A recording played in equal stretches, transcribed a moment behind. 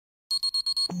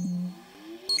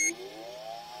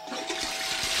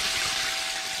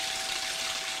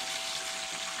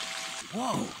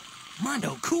Whoa,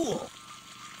 Mondo cool.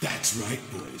 That's right,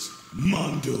 boys.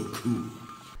 Mondo cool.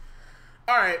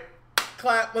 All right,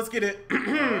 clap. Let's get it.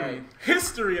 Alright.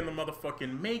 History in the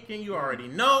motherfucking making. You already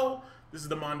know. This is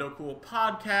the Mondo Cool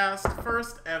podcast,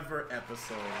 first ever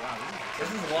episode. Wow, This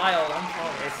is wild. I'm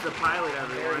calling it. It's the pilot,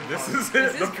 everyone. this is it.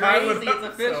 This the is pilot crazy. It's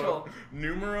episode. official.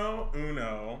 Numero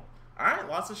uno. All right,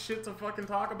 lots of shit to fucking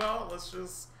talk about. Let's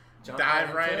just Jump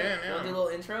dive right into in. it. Yeah. Wanna do little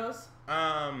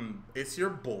intros? It's your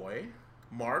boy,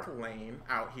 Mark Lane,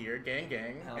 out here, gang,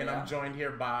 Hell and yeah. I'm joined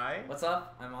here by. What's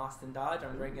up? I'm Austin Dodge.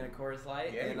 I'm drinking a Coors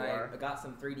Light, Yeah, and you I are. got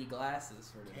some 3D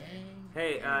glasses for today.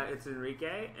 Hey, it's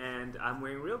Enrique, and I'm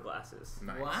wearing real glasses.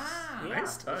 Nice. Wow.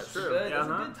 Nice touch. That's good. That's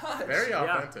Uh-huh. a good touch. Very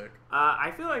Yeah. authentic.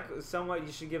 I feel like somewhat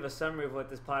you should give a summary of what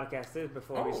this podcast is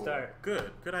before we start.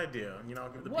 Good idea. You know,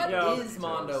 give the What people the is details.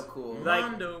 Mondo Cool? Like-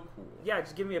 Mondo Cool. Yeah,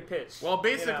 just give me a pitch. Well, you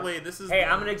basically, know? this is. Hey,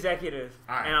 the- I'm an executive,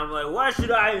 Alright. and I'm like, why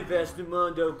should I invest in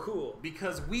Mondo Cool?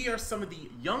 Because we are some of the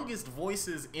youngest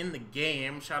voices in the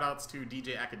game. Shout outs to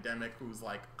DJ Academic, who's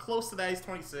like close to that. He's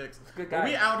 26. good But guy.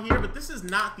 we out here, but this is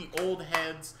not the old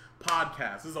heads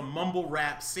podcast. This is a mumble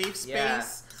rap safe space. Yeah,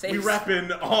 we safe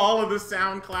repping all of the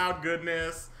SoundCloud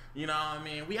goodness. You know what I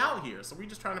mean? We out here, so we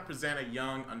just trying to present a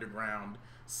young underground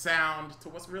sound to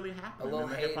what's really happening little in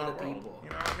the hey hip to hop the world. people. You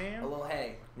know what I mean? A little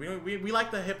hey. We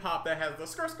like the hip hop that has the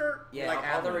skirt. Yeah, we like all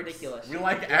the ad-libs. ridiculous We shit.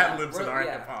 like Yeah, ad libs in we're- our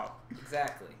yeah. hip hop.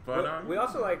 Exactly. But we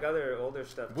also like other older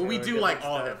stuff. well, too, we or do like different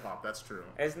all stuff. hip hop. That's true.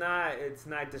 It's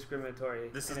not discriminatory.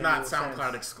 This in is any not sense.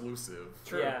 SoundCloud exclusive.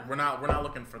 True. Yeah. We're not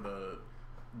looking for the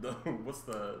what's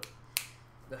the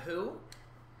The Who?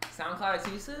 SoundCloud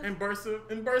exclusive? endorsement.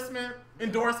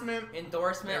 Endorsement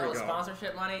There we or go.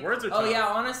 sponsorship money. Words are Oh tough. yeah,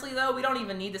 honestly though, we don't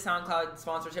even need the SoundCloud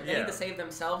sponsorship. They Yeah. need to save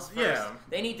themselves first. Yeah.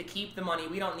 They need to keep the money.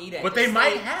 We don't need it. But they Just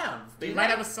might say- have. They Do might they?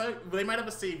 have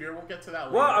a savior. We'll get to that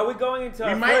later. Well, are we going into We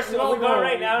our might. first? Are we going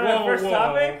right now to our first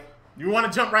topic? You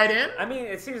want to jump right in? I mean,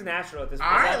 it seems natural at this All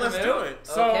point. right, the let's move? do it.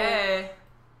 So Okay.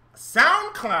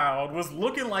 SoundCloud was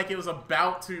looking like it was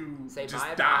about to Say just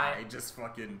bye-bye. die, just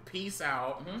fucking peace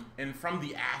out. Mhm. And from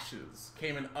the ashes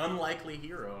came an unlikely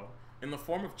hero in the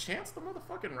form of Chance the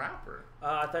motherfucking Rapper.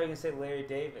 I thought you were gonna say Larry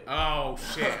David. Oh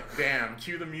shit! Damn!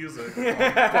 Cue the music.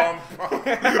 Bum, bum, bum.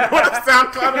 What if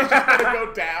SoundCloud is just gonna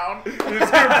go down? You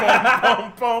just hear bum,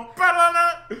 bum, bum,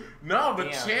 ba-da-da. No, but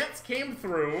Damn. Chance came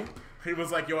through. He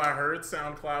was like, "Yo, I heard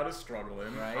SoundCloud is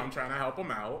struggling. Right. I'm trying to help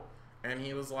him out." And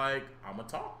he was like, "I'ma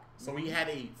talk." So we had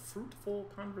a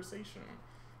fruitful conversation,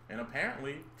 and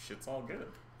apparently, shit's all good.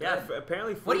 Yeah, Good.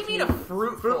 apparently. What do you mean a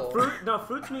fruitful?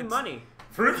 Fruits mean money.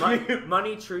 Fruit.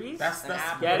 Money trees. That's An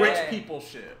apple. Get rich it? people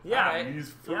shit. Yeah. We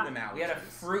use fruit Yeah. analogies. We had a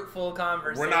fruitful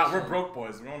conversation. We're broke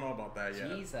boys. We don't know about that yet.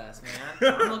 Jesus,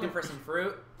 man. I'm looking for some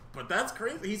fruit. But that's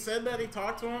crazy. He said that he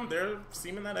talked to him. They're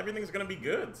seeming that everything's gonna be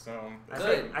good. So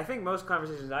Good. I think most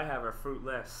conversations I have are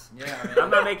fruitless. Yeah, man. I'm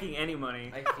not making any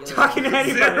money. I feel Talking to it.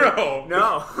 anybody. Zero.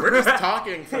 No. We're just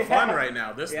talking for fun right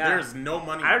now. Yeah. There's no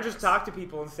money. I in just this. talk to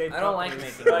people and save I don't like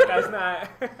companies. making Like, money. that's not.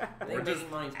 I think We're just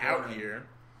making money's out boring. here.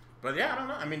 But yeah, I don't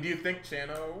know. I mean, do you think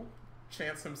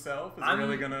Chance himself is I'm-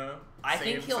 really gonna? I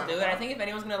think save he'll do it. I SoundCloud? think if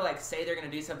anyone's gonna like say they're gonna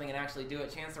do something and actually do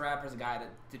it, Chance the Rapper's a guy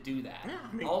to do that. Yeah,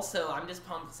 I mean- also, I'm just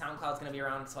pumped SoundCloud's gonna be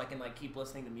around so I can like keep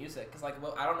listening to music because like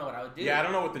I don't know what I would do. Yeah, I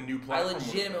don't know what the new I platform. was.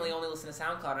 legitimately only listen to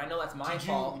SoundCloud. I know that's my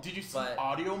fault. Did you see but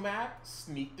Audio Mac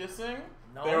sneak dissing?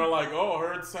 No. They were like, "Oh, I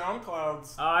heard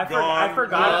SoundCloud's I gone.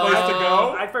 forgot. No place to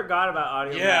go." I forgot about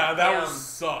Audio Yeah, Mac. that Damn. was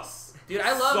sus. Dude,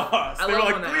 I love. Sus. I They love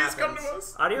were when like, that "Please come happens. to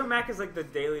us." Audio Mac is like the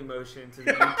Daily Motion to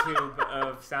the YouTube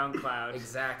of SoundCloud.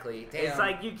 Exactly. Damn. It's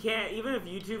like you can't, even if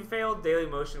YouTube failed, Daily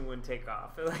Motion wouldn't take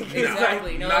off. Like, it's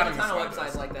exactly. like No, not there's a ton in of the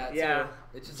websites slightest. like that too. Yeah.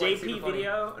 It's just like, JP super funny.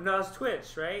 Video. No, it's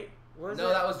Twitch, right? What was No,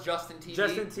 it? that was Justin TV.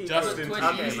 Justin TV. Justin Twitch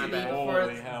TV. used to my be bad. before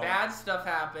Holy hell. bad stuff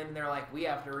happened. They're like, we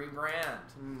have to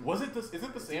rebrand. Was it this? Is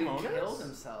it the same Dude owners? killed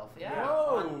himself. Yeah,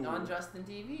 Whoa. on Justin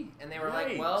TV, and they were like,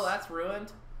 Yikes. "Well, that's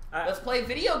ruined. I- Let's play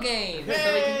video games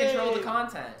so we can control the Hey.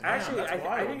 content." Actually, that's I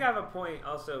wild. think I have a point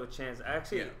also with Chance.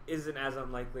 Actually, Yeah. isn't as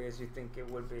unlikely as you think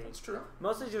it would be. That's true.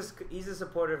 Mostly just he's a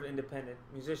supporter of independent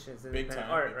musicians, Big independent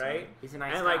time, art, big right? time. He's a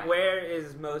nice And guy. like, where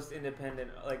is most independent,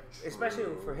 like especially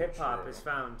True, for hip hop, true. is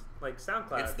found like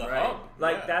SoundCloud. It's the right? hub.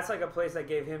 Like yeah. that's like a place that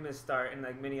gave him his start, and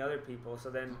like many other people. So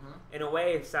then, Mhm. in a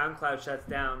way, if SoundCloud shuts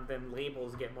down, then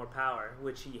labels get more power,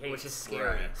 which he hates. which is scary.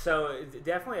 Right. So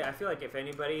definitely, I feel like if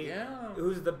anybody Yeah.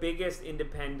 who's the biggest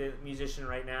independent musician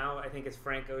right now, I think it's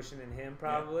Frank Ocean and him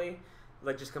probably.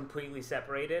 Like just completely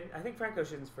separated. I think Frank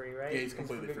Ocean's free, right? Yeah, he's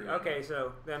completely free right Okay, now.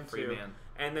 so them Free two, man.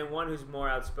 and then one who's more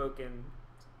outspoken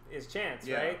is Chance,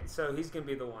 Yeah. right? So he's gonna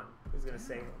be the one who's gonna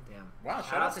save him. Damn. Wow,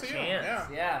 Shout out to you. Chance. Yeah.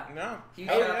 Yeah. No. Huge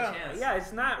Hell shout out yeah. to Chance. Yeah,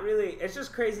 it's not really. It's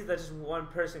just crazy that just one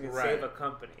person can Right. save a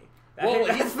company. Well,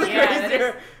 That's he's the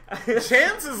yeah, crazier-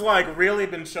 Chance has like really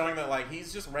been showing that like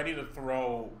he's just ready to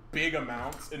throw big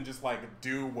amounts and just like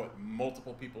do what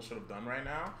multiple people should have done right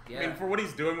now. I Yeah. mean, for what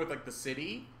he's doing with like the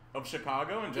city of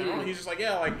Chicago in general, Dude. he's just like,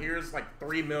 yeah, like here's like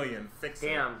 3 million, fix it.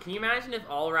 Damn, can you imagine if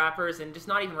all rappers, and just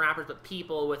not even rappers, but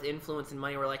people with influence and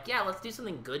money were like, yeah, let's do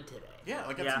something good today? Yeah,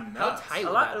 like it's Yeah. nuts. How tight a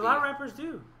would lot that of be? rappers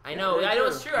do. I know, they I know do.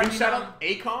 it's true. I You mean, shout out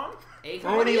Akon? Akon.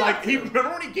 Remember when he yeah, like dude. remember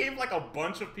when he gave like a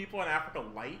bunch of people in Africa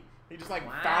light? He just like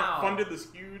Wow. funded this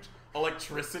huge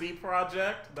electricity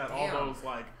project that all Damn. those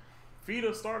like feed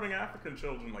of starving African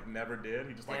children like never did.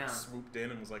 He just like Damn. swooped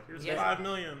in and was like, "Here's Yes. 5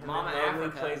 million." Mama Lonely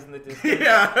Africa. plays in the distance.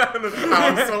 Yeah,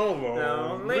 I'm so lonely.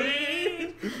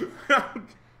 Lonely.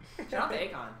 Shout out to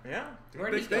Akon. Yeah,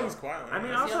 Where'd big he go? things quietly. I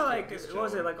mean, Yeah. also Yeah, like, he's what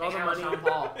was it like all the Hang out money? with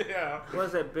Sean Paul. yeah. What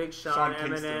was it? Big Sean, Sean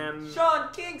Kingston. Eminem.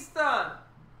 Sean Kingston.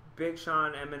 Big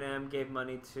Sean, Eminem gave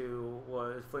money to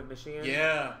was Flint, Michigan.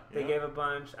 Yeah. They yeah. gave a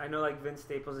bunch. I know like Vince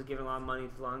Staples is giving a lot of money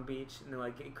to Long Beach, and they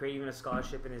like create even a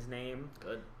scholarship in his name.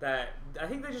 Good. That I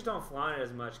think they just don't flaunt it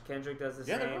as much. Kendrick does the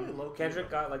Yeah, they're same. really low-key Kendrick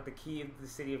about got like the key of the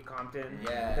city of Compton.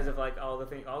 Yeah. Because of like all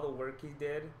the work he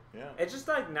did. Yeah. It's just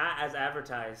like not as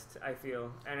advertised. I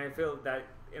feel, and I feel that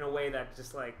in a way that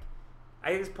just like I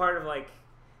think it's part of like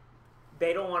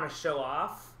they don't want to show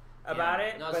off about Yeah.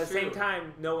 it, No, but at it's the same true.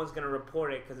 time, no one's gonna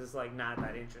report it because it's like not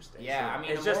that interesting. Yeah, So I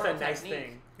mean, it's just a Immortal nice Technique.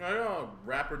 thing. I know,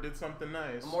 rapper did something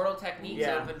nice. Immortal Techniques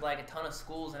Yeah. opened like a ton of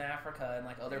schools in Africa and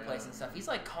like other Yeah. places and stuff. He's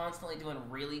like constantly doing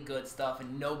really good stuff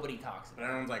and nobody talks And about it.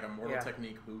 everyone's like, Immortal Yeah.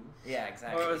 Technique who? Yeah,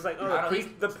 exactly. Or it was like, I don't know, oh,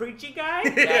 the preachy guy.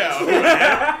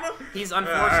 Yeah. he's Alright,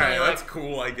 unfortunately that's like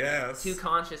cool, I guess. too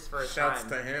conscious for his Shouts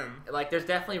time. to him. Like, there's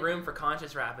definitely room for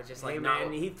conscious rap. It's just like Hey not.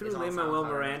 man, he threw is on Lin-Manuel SoundCloud.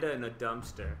 Miranda in a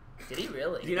dumpster. Did he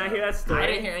really? Did you not hear that story? I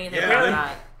didn't hear anything Yeah. about Really?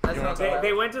 that. That's You not want to They, talk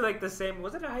they went to like the same.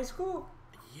 Was it a high school?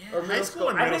 Yeah, Or high school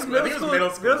and middle I think school. I think it was middle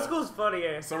school. Middle school's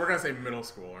funnier. So we're gonna say middle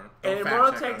schooler. And Don't fact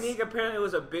Immortal check us. Technique apparently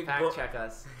was a big Fact bull. check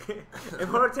us.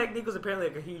 Immortal Technique was apparently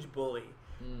like a huge bully.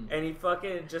 Mm. And he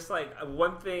fucking just like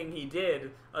one thing he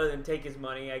did other than take his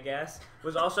money, I guess,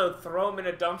 was also throw him in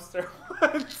a dumpster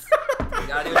once. You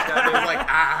gotta do what you gotta It was do. like,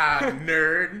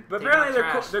 nerd. But Take apparently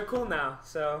out trash. they're cool now.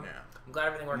 So Yeah. I'm glad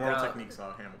everything worked Moral out. Technique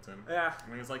saw Hamilton. yeah,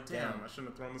 And he was like, damn, I shouldn't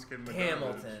have thrown this kid in the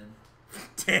Hamilton.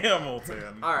 garbage. Hamilton.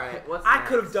 All right, what's I next?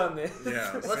 could have done this.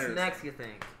 Yeah. What's Seriously. next? You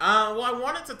think? Well, I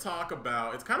wanted to talk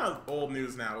about. It's kind of old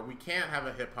news now, but we can't have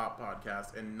a hip hop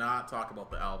podcast and not talk about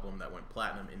the album that went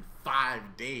platinum in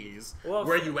 5 days. Well,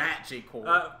 Where you at, J. Cole?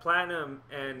 Platinum,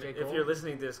 and J. if Cole? you're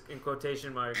listening to this in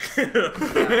quotation marks, yeah,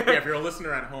 if you're a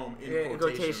listener at home, in in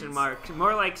quotation marks,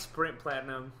 more like Sprint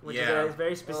Platinum, which Yeah. is a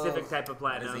very specific Oh, type of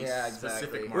platinum. That is Yeah, specific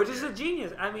exactly. market. Which is a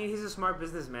genius. I mean, he's a smart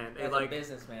businessman. As Like, a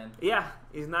businessman. yeah,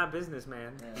 he's not a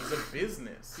businessman. Yeah. He's a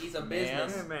business. He's a man.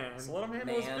 business. Yeah, man. So let him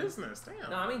handle Man. his business. Damn.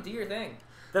 No, I mean, do your thing.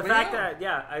 The But fact yeah. that,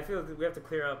 yeah, I feel that we have to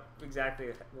clear up exactly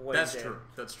what That's he did. true.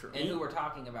 That's true. And who we're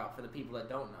talking about for the people that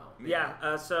don't know.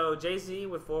 Yeah, so Jay-Z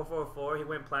with 444, he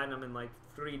went platinum in like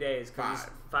 3 days. 'cause he's-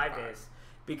 five days.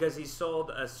 Because he sold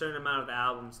a certain amount of the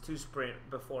albums to Sprint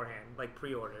beforehand, like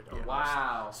pre-ordered. Yeah.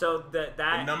 Wow. So The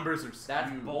that numbers are skewed.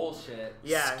 That's bullshit.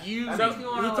 yeah. Skewed. That So makes me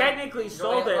wanna, he like, technically enjoy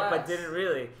sold it it, but less. didn't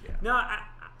really. Yeah. No, I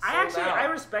Sold actually out. I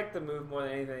respect the move more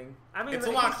than anything. I mean, It's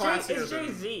a lot Jay- classier It's than-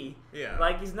 Jay-Z. Yeah.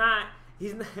 Like he's not.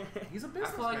 He's not. He's a I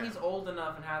businessman. feel like he's old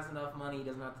enough and has enough money. He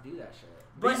doesn't have to do that shit.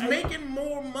 But he's I- making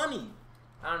more money.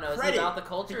 I don't know. Is Credit. he about the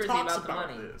culture or is he talks about the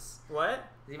money? This. What?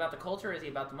 Is he about the culture or is he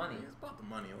about the money? He's about the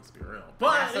money. Let's be real.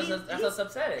 But That's what's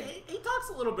upsetting. He talks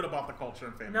a little bit about the culture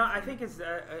and family. No, I think it's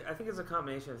a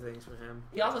combination of things for him.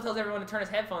 He also tells everyone to turn his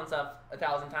headphones up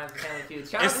 1,000 times in Family Feud.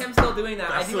 Shout out It's- to him still doing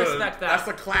that. I do respect That's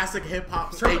that. the classic hip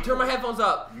hop. Turn my headphones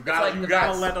up. You It's gotta, like you the gotta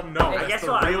best. let them know. Hey, That's guess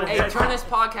the what? real. Hey, Guess turn what? this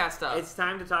podcast up. It's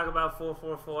time to talk about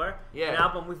 444. Yeah. An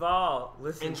album we've all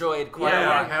listened Enjoyed quite Yeah,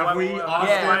 a lot. have we? Well, Oscar?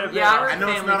 quite a Yeah, bit. yeah, I heard I know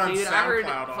it's Family not on Feud. I heard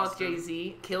SoundCloud, fuck Austin.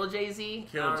 Jay-Z, kill Jay-Z.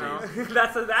 Kill I don't know. Jay-Z.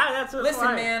 That's what's Listen,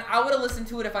 fine. man, I would have listened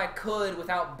to it if I could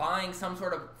without buying some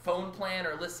sort of phone plan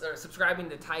or subscribing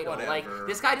to Tidal. Whatever. Like,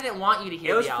 this guy didn't want you to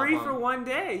hear It was the free album. for 1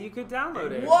 day. You could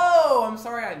download it. Whoa! I'm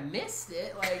sorry I missed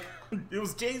it. Like, It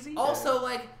was Jay-Z. also,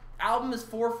 like, album is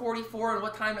 4:44, and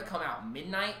what time did it come out?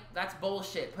 Midnight? That's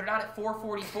bullshit. Put it out at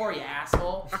 4:44, you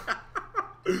asshole.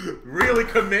 Really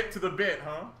commit to the bit,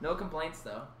 huh? No complaints,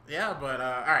 though. Yeah, but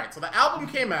all right. So the album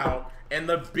came out, and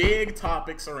the big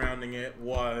topic surrounding it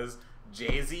was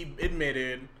Jay-Z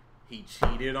admitted he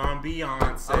cheated on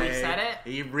Beyonce. Oh, he said it?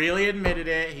 He really admitted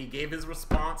it. He gave his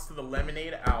response to the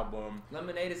Lemonade album.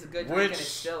 Lemonade is a good drink, Which and it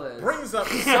still is. brings up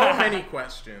so many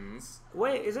questions.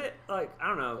 Wait, is it like I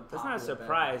don't know? That's not a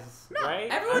surprise, right?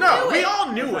 Everyone No, knew we it.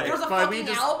 all knew it. There was a but we fucking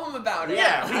just, album about it.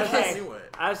 Yeah, we Okay. just knew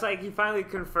it. I was like, he finally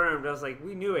confirmed. I was like,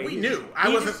 we knew it. We He knew. just- I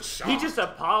he wasn't just, shocked. He just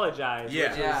apologized. Yeah.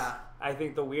 Which Yeah. is, I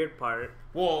think the weird part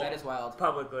Well, That is wild.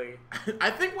 publicly. I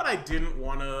think what I didn't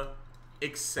want to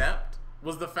accept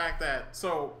was the fact that,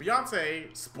 so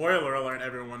Beyonce, spoiler alert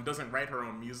everyone, doesn't write her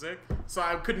own music. So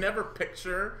I could never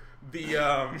picture the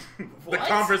the What?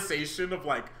 conversation of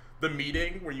like the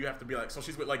meeting where you have to be like, so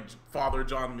she's with like Father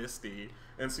John Misty,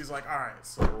 and she's like, all right,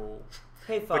 so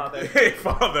Hey, father. hey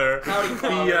Father, Howdy,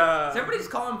 Father. Does everybody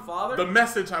just call him Father? the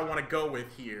message I want to go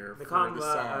with here They for call him the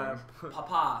song.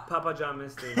 Papa. Papa John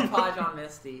Misty. Papa John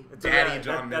Misty. It's a Daddy real-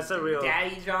 John That's a Misty. real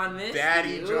Daddy John Misty.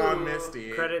 Daddy John Ooh.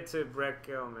 Misty. credit to Brett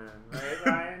Gilman, right,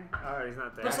 Ryan? Oh, he's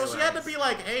not there. But so she had to be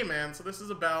like, hey man, so this is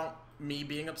about me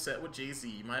being upset with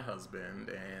Jay-Z, my husband,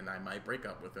 and I might break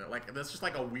up with her. Like, that's just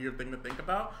like a weird thing to think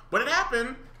about. But it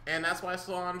happened, and that's why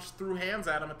Solange threw hands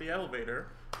at him at the elevator.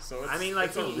 So it's, I mean, like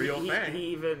it's a real thing. He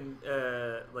even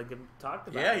like talked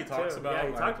about. Yeah, it, he talks too. about, Yeah, he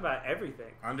like, talked about everything.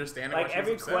 Understanding why Like she was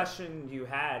every upset. question you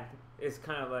had is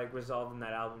kind of like resolved in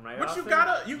that album, right? Which you Austin?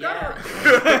 gotta,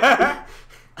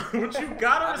 which you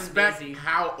gotta I've been respect busy.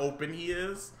 how open he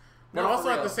is. But No, for also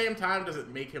at real. the same time, does it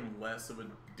make him less of a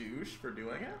douche for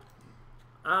doing it?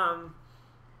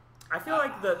 I feel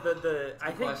like the I Good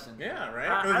think question. Yeah, right?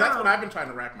 I 'Cause don't that's know. what I've been trying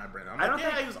to rack my brain on. I I'm don't like, yeah,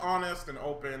 think- he was honest and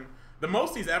open. The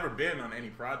most he's ever been on any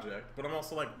project. But I'm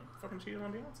also like, fucking cheating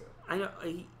on Beyonce. I know. At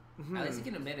least he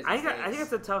can admit his I think mistakes.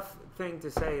 it's a tough thing to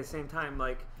say at the same time.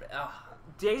 Like Ugh.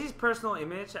 Jay-Z's personal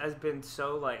image has been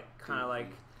so like kind of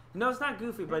like no, it's not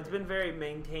goofy, but it's been very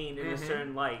maintained in a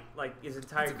certain light. Like his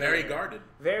entire It's very career. guarded.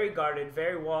 Very guarded,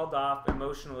 very walled off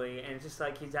emotionally, and it's just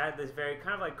like he's had this very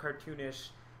kind of like cartoonish,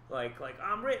 like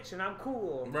I'm rich and I'm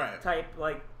cool, Right. type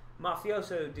like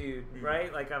mafioso dude,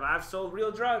 right? Like I've sold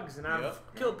real drugs and I've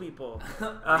Yep. killed people.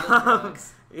 Real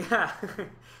drugs. Yeah,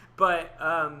 but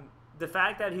the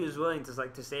fact that he was willing to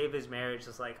like to save his marriage,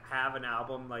 just like have an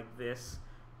album like this,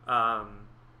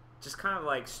 just kind of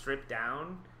like stripped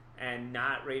down and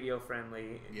not radio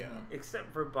friendly, Yeah.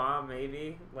 except for Bomb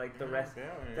maybe. Like the rest, yeah.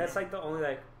 that's like the only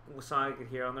like song I could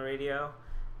hear on the radio,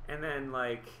 and then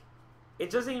like. It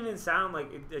doesn't even sound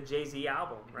like a Jay-Z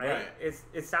album, right? Right.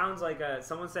 It sounds like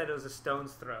someone said it was a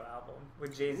Stone's Throw album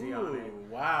with Jay-Z on it.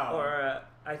 Ooh, wow. Or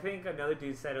I think another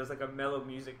dude said it was like a mellow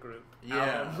music group yeah.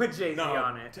 album with Jay-Z No,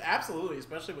 on it. Absolutely,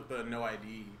 especially with the No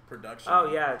ID production.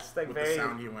 Oh yeah, it's like with very the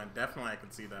sound he went. Definitely, I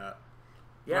could see that.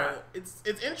 yeah. But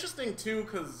it's interesting too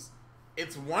because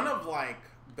it's one of like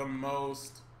the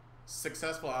most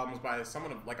successful albums by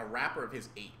someone of like a rapper of his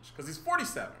age because he's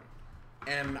 47,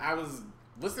 and I was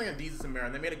listening to Desus and Mero,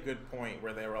 and they made a good point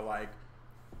where they were like,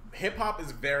 hip hop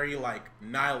is very like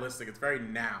nihilistic. It's very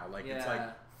now. Like it's like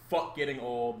Yeah. fuck getting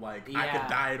old. Like I Yeah. could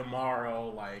die tomorrow.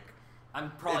 Like I'm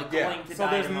probably yeah. going to So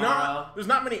die there's tomorrow. there's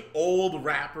not many old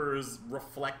rappers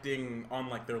reflecting on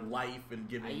like their life and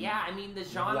giving Yeah, I mean the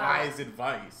genre. wise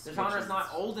advice. The which genre's is- not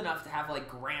old enough to have like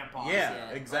grandpas Yeah,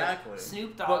 yet. exactly. Like,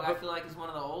 Snoop Dogg, But- I feel like is one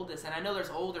of the oldest, and I know there's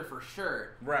older for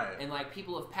sure. Right. And like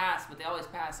people have passed, but they always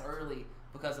pass early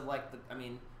because of like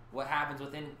what happens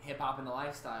within hip hop and the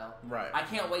lifestyle. Right. I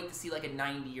can't wait to see like a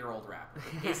 90-year-old rapper.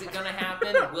 Is it gonna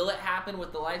happen? Will it happen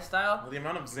with the lifestyle? Well, the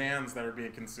amount of Xans that are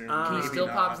being consumed. Can you maybe still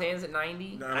not. pop Xans at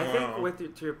 90? No. I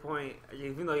think to your point,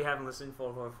 even though you haven't listened to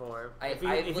 444, I've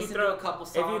if listened to a couple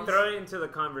If you songs. throw it into the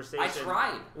conversation, I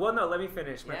tried. Well, no, let me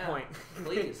finish my Yeah, point.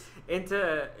 please.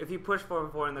 If you push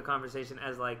 444 in the conversation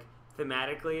as like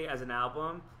thematically as an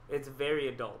album, it's very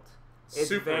adult. It's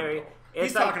Super very. adult. It's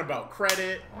He's like, talking about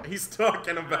credit. He's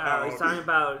talking about. He's talking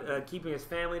about keeping his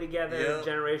family together, Yep.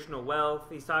 generational wealth.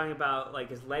 He's talking about like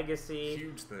his legacy.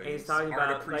 Huge things. And he's talking Art about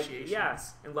like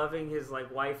appreciations. and loving his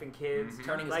like wife and kids.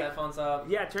 Turning his like, headphones up.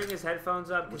 Yeah, turning his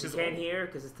headphones up Which because is he can't old. hear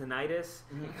because it's tinnitus.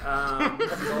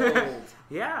 He's old.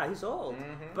 Yeah, he's old.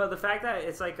 But the fact that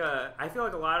it's like I feel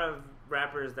like a lot of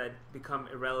rappers that become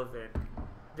irrelevant,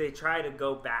 they try to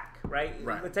go back, right?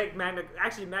 Right. Take Magna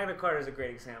Carta is a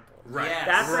great example. Right. Yes.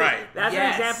 That's right. That's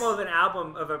Yes. an example of an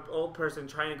album of an old person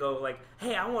trying to go like,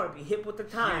 hey, I want to be hip with the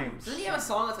times. Doesn't he have a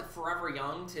song that's like Forever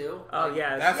Young too? Oh Like,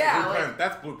 yeah, That's Yeah, Blueprint. like-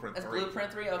 that's Blueprint. That's 3.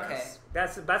 Blueprint 3? Okay.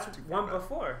 That's- that's one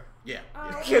before. yeah.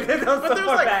 But But there's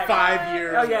like 5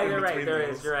 years. Oh yeah, in you're right. between There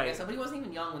those. is. You're right. Yeah, so, but he wasn't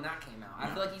even young when that came out. I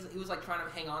feel like he was like trying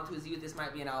to hang on to his youth. This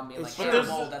might be an album being like, It's hey, But, true. I'm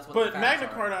there's, old. That's what but the facts Magna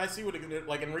are. Carta, I see what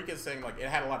like Enrique's saying. Like it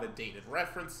had a lot of dated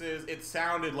references. It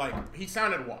sounded like he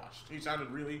sounded washed. He sounded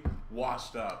really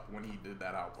washed up when he did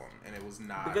that album, and it was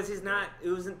not because he's not. It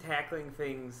wasn't tackling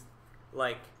things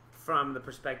like from the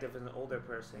perspective of an older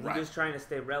person. Right. He was trying to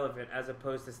stay relevant as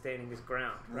opposed to standing his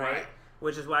ground. Right.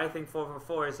 Which is why I think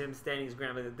 444 is him standing his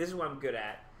ground. Like, this is what I'm good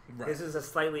at. Right. This is a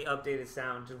slightly updated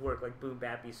sound to work like boom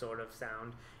bappy sort of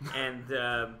sound. And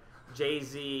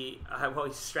Jay-Z, well, he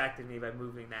distracted me by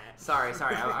moving that. Sorry,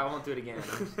 I won't do it again.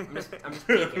 I'm just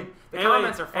peeking. The Anyway,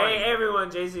 comments are funny. Hey, everyone,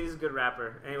 Jay-Z is a good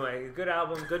rapper. Anyway, good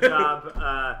album, good job.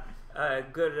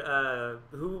 Good.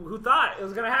 Who thought it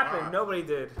was gonna happen? Nobody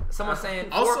did. Someone's saying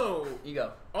Also, you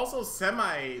go. Also,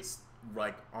 semi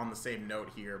like on the same note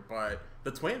here, but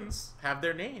the twins have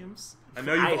their names. I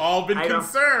know you've all been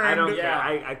concerned. I don't.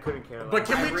 Yeah. I couldn't care less. But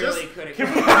can I we really just couldn't can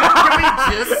care we, less. can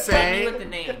we just Hit me say with the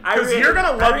name. because you're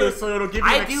gonna love this, so it'll give you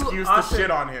I an do excuse Austin- to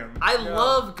shit on him. I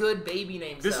love good baby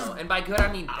names, This though. is- And by good, I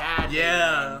mean bad baby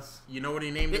Yeah, names. you know what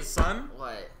he named his son?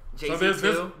 What? So Jay-Z there's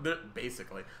too?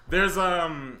 basically there's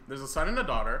a son and a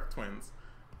daughter, twins.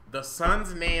 The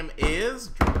son's name is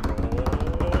drumroll,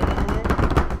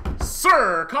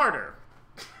 Sir Carter.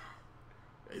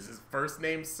 Is his first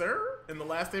name Sir and the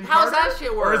last name How's Carter? that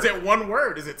shit Or work? is it one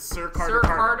word? Is it Sir Carter? Sir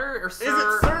Carter or Sir? Is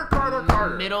it Sir Carter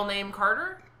Carter? Middle name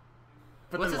Carter?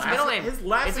 But What's the his last middle name? His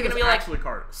last Is it name gonna is be like actually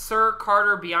Carter. Sir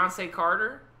Carter Beyonce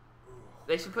Carter?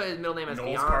 They should put his middle name as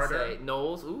Knowles Beyonce. Carter?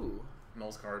 Knowles. Ooh.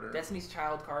 Knowles Carter. Destiny's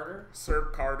Child Carter. Sir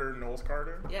Carter Knowles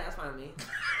Carter. Yeah, that's fine with me.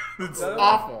 It's The other-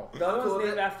 awful. The other Cool one's with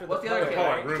named it. after What's the the other poet, kid? Poet,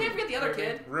 right? You Rumi. can't forget the other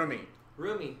kid. Rumi.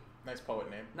 Rumi. Nice poet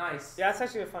name. Nice. Yeah, that's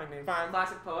actually a fine name. Fine.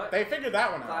 Classic poet. They figured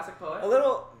that one out. Classic poet. A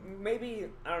little, maybe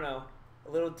I don't know,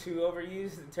 a little too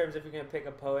overused in terms of if you're gonna pick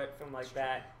a poet from like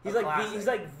that. He's A like classic. he's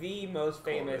like the most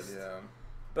famous. Quoted, yeah.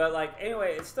 But like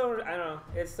anyway, it's still I don't know.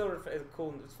 It's still it's a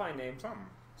cool. It's a fine name. Something.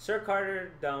 Sir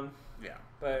Carter, dumb, Yeah.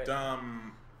 but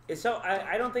Dumb. it's so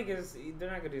I don't think it's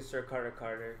they're not gonna do Sir Carter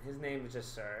Carter. His name is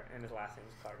just Sir, and his last name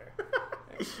is Carter.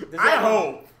 Does I that-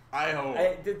 hope. I hope.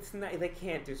 It's not, they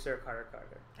can't do Sir Carter Carter.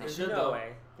 They There's should, no though. way.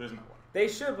 There's no way. They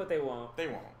should, but they won't. They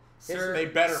won't. Sir, They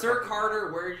better Sir fucking-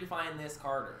 Carter, where did you find this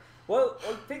Carter? Well,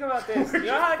 think about this. You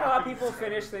know how like a lot of people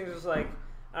finish things with like,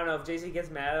 I don't know, if Jay-Z gets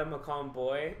mad at him, he'll call him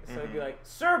boy. So he'd be like,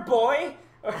 Sir Boy?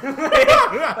 Or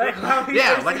like how he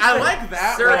Yeah, says like these I things. like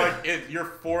that. Sir- Where, like you're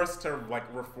forced to like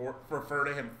refer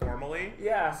to him formally.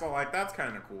 Yeah. So like that's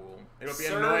kind of cool. It'll be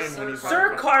Sir- annoying Sir- when he's Sir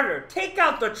like, Carter, take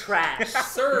out the trash.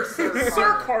 Sir Carter.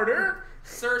 Sir Carter.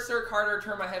 Sir Carter,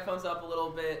 turn my headphones up a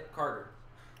little bit. Carter.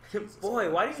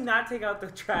 Boy, why do you not take out the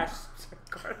trash, Sir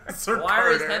Carter? Sir Why are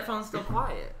his Carter. headphones still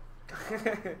quiet?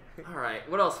 All right,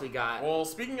 what else we got? Well,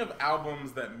 speaking of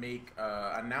albums that make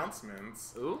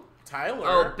announcements, Ooh. Tyler.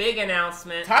 Oh, big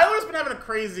announcement. Tyler's been having a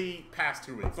crazy past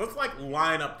 2 weeks. Let's like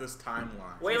line up this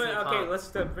timeline. Wait, Disney okay, Pump. let's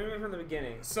bring it from the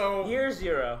beginning. So Year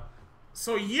zero.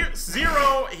 So year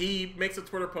 0, he makes a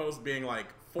Twitter post being like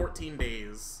 14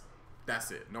 days.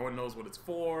 That's it. No one knows what it's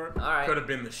for. All right. Could have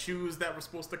been the shoes that were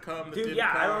supposed to come. That Dude, didn't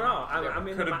yeah, I come. don't know. I'm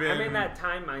in, Could've I'm in been- that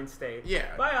time mind state.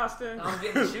 Yeah. Bye, Austin. I'm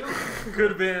getting the shoe. Could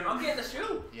have been. I'm getting the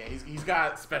shoe. Yeah, he's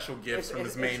got special gifts from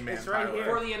his main man. it's right Tyler. here.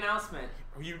 For the announcement.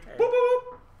 You, Okay. boop, boop,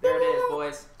 boop, There it boop, is, boop.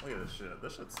 boys. Look at this shit.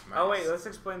 This shit's nice. Oh, wait, let's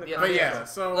explain the Yeah, But context. yeah,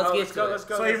 so Let's get let's to go. it. Let's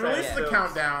go. So he this way. released the So-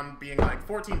 countdown being like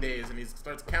 14 days, and he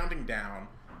starts counting down.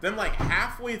 Then like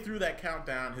halfway through that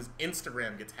countdown, his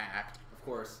Instagram gets hacked, Of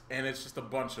course. and it's just a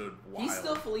bunch of wild He's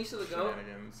still Felicia the Goat.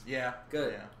 shenanigans. Yeah,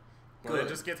 Good. Yeah. But Good. it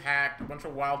just gets hacked. A bunch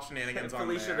of wild shenanigans on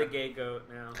Felicia there. the gay goat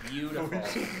now. Beautiful.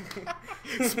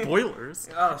 Spoilers.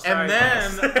 Oh, sorry. And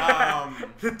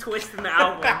then, the twist in the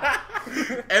album.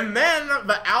 and then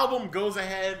the album goes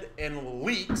ahead and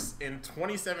leaks in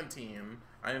 2017.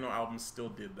 I didn't know albums still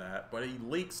did that, but he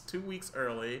leaks 2 weeks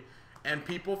early, and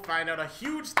people find out a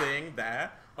huge thing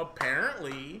that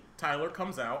apparently Tyler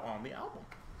comes out on the album.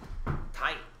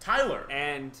 Tight. Tyler,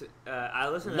 And I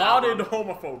listened to lauded the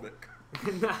homophobic,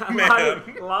 album.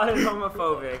 man. lauded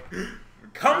homophobic.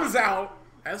 comes out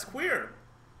as queer.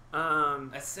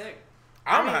 That's sick.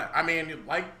 I mean,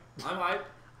 like I'm hype.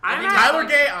 I'm think not- Tyler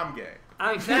gay, I'm gay.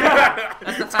 Exactly.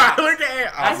 That's the fact. Tyler gay,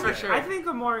 I'm That's for gay. sure. I think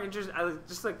a more interesting,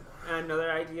 just like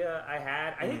another idea I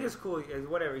had. I think it's cool.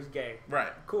 Whatever, he's gay.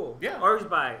 Right. Cool. Yeah. Or he's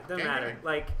bi. Doesn't Gang, matter. gang.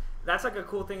 Like that's like a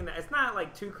cool thing. That it's not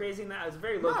like too crazy. That it's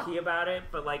very low key about it,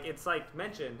 but like it's like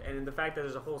mentioned, and the fact that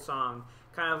there's a whole song,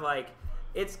 kind of like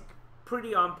it's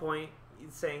pretty on point.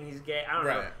 Saying he's gay, I don't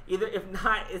know. Right. Either if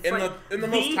not, it's In like the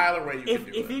most Tyler way you if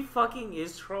can do if it. he fucking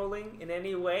is trolling in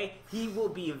any way, he will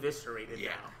be eviscerated. Yeah.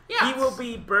 now. Yeah. He will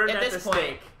be burned At at, this the point.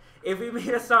 stake. If we made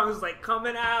a song that's like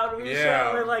coming out, we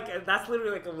Yeah. show, like that's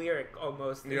literally like a lyric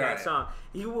almost in Right. that song.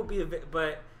 He will be,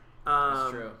 but That's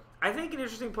true. I think an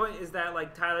interesting point is that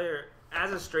like Tyler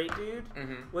as a straight dude,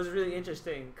 was really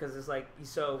interesting because it's like he's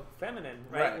so feminine,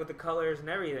 right? With the colors and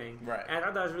everything. Right. And I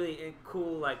thought that was really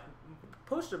cool, like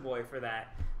poster boy for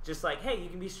that. Just like, hey, you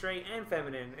can be straight and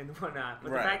feminine and whatnot.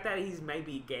 But the fact that he's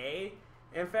maybe gay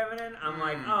and feminine, I'm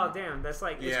like, oh damn, that's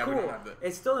like it's cool.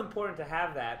 It's still important to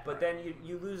have that, but then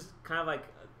you lose kind of like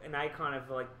an icon of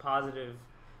like positive,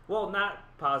 well, not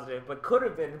positive, but could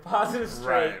have been positive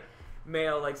straight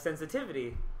male like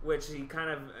sensitivity, which he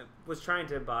kind of was trying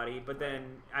to embody, but then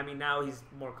I mean now he's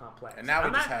more complex. And now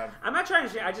I'm not trying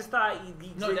to. I just thought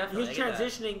he was I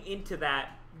transitioning into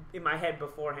that in my head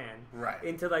beforehand,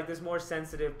 into like this more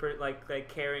sensitive, like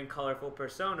caring, colorful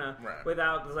persona,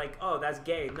 without like, oh, that's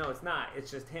gay. No, it's not.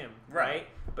 It's just him, right?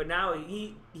 But now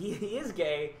he is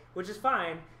gay, which is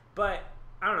fine. But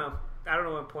I don't know. I don't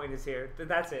know what point is here.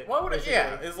 That's it. What would it?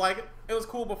 Yeah, it's like it was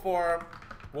cool before.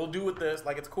 We'll do with this.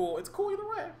 Like, it's cool. It's cool either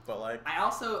way. But like,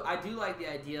 I do like the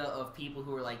idea of people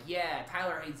who are like, yeah,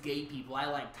 Tyler hates gay people. I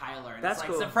like Tyler. And that's it's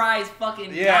like, cool. surprise,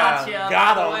 fucking got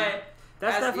him. Way.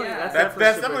 That's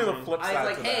definitely the flip side. I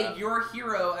was like, to hey, that. your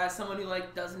hero as someone who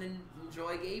like doesn't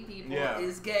enjoy gay people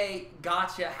is gay.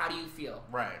 Gotcha. How do you feel?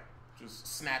 Right. Just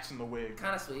snatching the wig.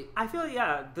 Kind of sweet. I feel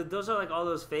those are like all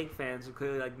those fake fans who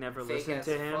clearly like never listened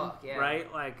to him, right?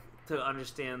 Like to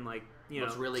understand like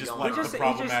what's really just going like on. the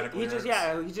problematic he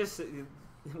just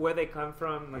where they come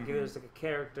from, like either it's like a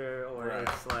character or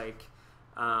it's like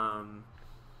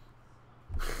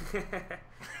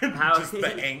how just the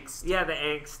angst. Yeah, the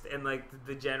angst and like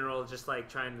the general just like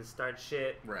trying to start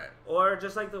shit. Right. Or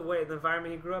just like the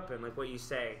environment he grew up in, like what you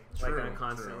say, like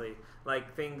constantly.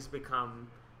 Like things become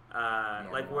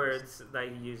like words that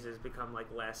he uses become like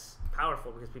less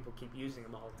powerful because people keep using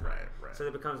them all the time. Right. So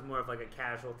it becomes more of like a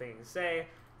casual thing to say.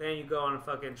 Then you go on a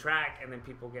fucking track and then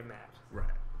people get mad. Right.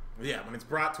 Yeah, when it's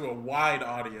brought to a wide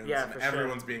audience and for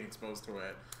everyone's being exposed to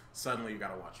it, suddenly you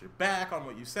gotta watch your back on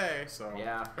what you say. So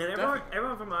and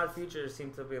everyone from Odd Future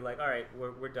seemed to be like, all right,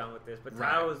 we're done with this. But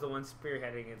Tyler was the one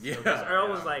spearheading it. So Earl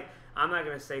was like, I'm not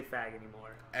gonna say fag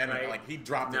anymore. And like he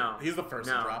dropped it. He's the first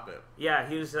to drop it. Yeah,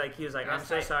 he was like, I'm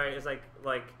so sorry. It's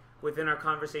like within our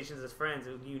conversations as friends,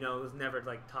 it was never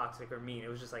like toxic or mean. It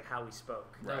was just like how we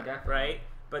spoke. Right.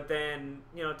 But then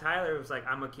Tyler was like,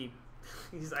 I'm gonna keep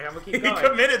going. He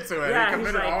committed to it. Yeah, he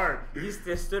committed hard. He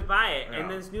just stood by it. Yeah. And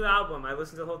this new album, I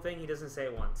listened to the whole thing. He doesn't say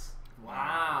it once.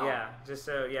 Wow. Yeah, just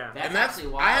so That's actually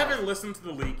wild. I haven't listened to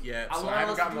the leak yet. I so want I to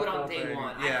haven't listen gotten to it the on day thing.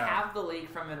 one. Yeah. I have the leak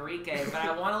from Enrique, but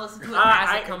I want to listen to it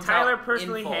as it comes Tyler out.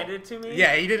 personally in full. handed it to me.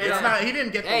 Yeah, he did. It's not. He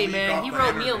didn't get. The Hey leak man, off he the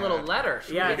wrote me a internet. little letter.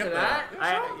 Should we get to that?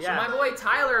 So my boy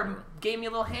Tyler gave me a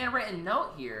little handwritten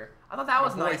note here. I thought that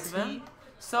was nice of him.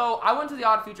 So I went to the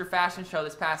Odd Future fashion show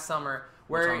this past summer.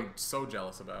 Which I'm so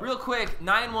jealous about. Real quick,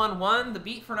 911, the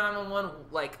beat for 911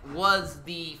 was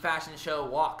the fashion show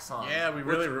walk song. Yeah, we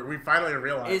finally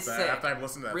realized that after I've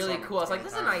listened to that really song. cool. I was like,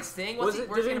 this is a nice thing. Did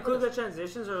it include the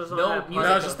transitions or was it no,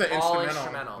 just the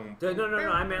instrumental?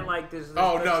 No, I meant like this.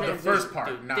 The first part.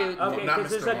 Okay, because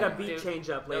there's like a beat change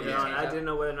up later on. I didn't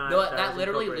know whether or not. No, that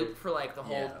literally looped for like the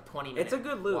whole 20 minutes. It's a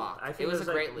good loop. I think it was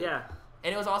a great loop. Yeah.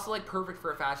 And it was also like perfect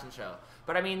for a fashion show.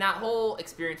 But I mean, that whole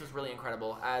experience was really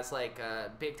incredible. As like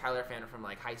a big Tyler fan from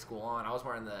like high school on, I was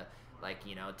wearing the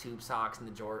tube socks and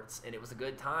the jorts, and it was a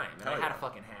good time. And I had a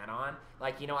fucking hat on.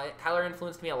 Tyler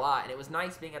influenced me a lot, and it was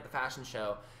nice being at the fashion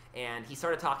show. And he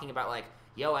started talking about like,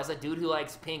 yo, as a dude who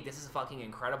likes pink, this is fucking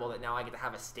incredible that now I get to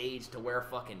have a stage to wear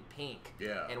fucking pink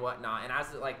and whatnot. And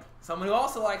as like someone who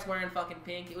also likes wearing fucking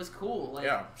pink, it was cool. Like,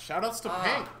 shout outs to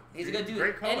Pink. He's a good dude.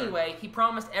 Great color. Anyway, he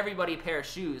promised everybody a pair of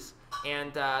shoes,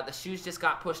 and the shoes just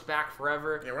got pushed back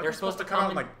forever. Yeah, they're supposed to come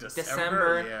in like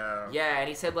December. Yeah, and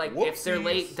he said like if they're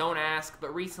late, don't ask.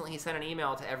 But recently he sent an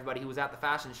email to everybody who was at the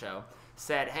fashion show.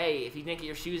 Said, hey, if you didn't get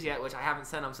your shoes yet, which I haven't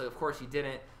sent them, so of course you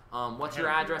didn't. What's your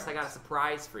address? I got a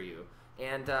surprise for you.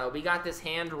 And we got this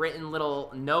handwritten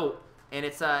little note, and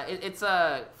it's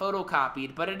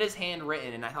photocopied, but it is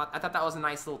handwritten, and I thought that was a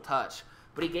nice little touch.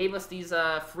 But he gave us these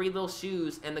free little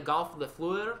shoes, and the Golf de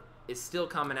Fleur is still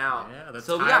coming out. Yeah, the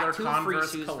so Tyler we got two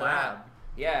Converse free shoes collab. for that.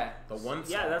 Yeah, the one.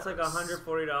 Yeah, that's like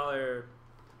 $140.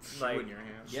 Like in your hand.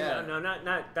 Yeah, no, not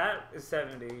that is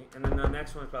 $70, and then the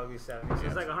next one's probably $70. So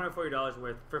it's like $140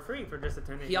 worth for free for just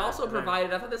attending. He also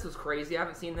provided. I thought this was crazy. I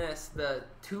haven't seen this. The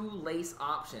 2 lace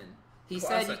option. He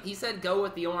said go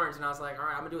with the orange, and I was like, all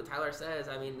right, I'm gonna do what Tyler says.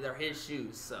 I mean, they're his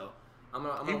shoes, so I'm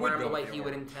gonna wear them the way he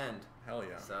would intend. Hell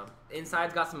yeah. So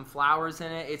inside's got some flowers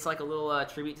in it. It's like a little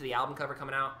tribute to the album cover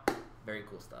coming out. Very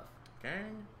cool stuff.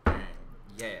 Gang.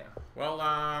 Yeah. Well,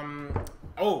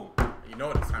 you know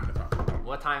what it's time to talk about.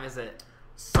 What time is it?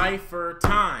 Cypher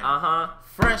time.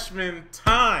 Freshman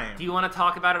time. Do you want to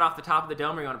talk about it off the top of the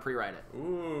dome, or you want to pre-write it?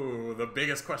 Ooh, the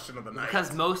biggest question of the night.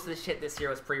 Because most of the shit this year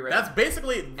was pre-written. That's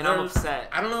basically. And I'm upset.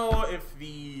 I don't know if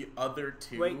the other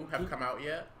two Wait, have come out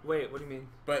yet. Wait, what do you mean?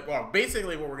 But well,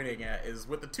 basically what we're getting at is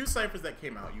with the 2 ciphers that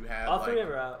came out, you had All three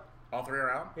are out. All 3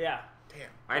 are out. Yeah. Damn.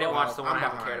 I didn't watch the one I'm I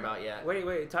haven't behind. cared about yet.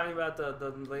 Wait, talking about the The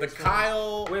latest one?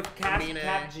 Kyle with Cap Amine.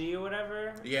 G or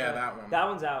whatever. Yeah, that one. That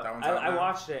one's out. That one's out I now?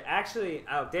 watched it. Actually,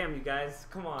 oh damn, you guys,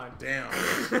 come on. Damn. It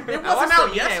watched wasn't the out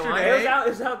Amine yesterday. one. It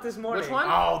was out this morning. Which one?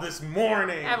 Oh, this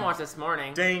morning. I haven't watched this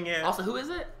morning. Dang it. Also, who is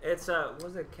it? It's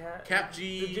was it Cap? Cap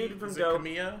G. The dude from is Dope.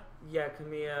 it Kamiya? Yeah,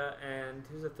 Kamiya and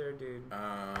who's the third dude?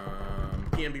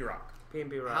 PNB Rock.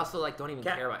 P&B I Rock. also like don't even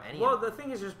care about any Well, of them. the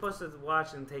thing is, you're supposed to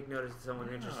watch and take notice of someone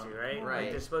who interests you, right? Right.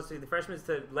 Like, they're supposed to. The freshmen is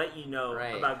to let you know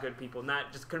Right. about good people,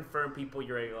 not just confirm people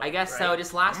you're ready to like. I guess right? so.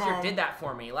 Just last Come year on. did that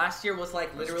for me. Last year was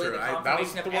like literally true. the That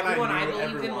was confirmation the of one I everyone I knew believed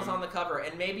in was everyone. on the cover.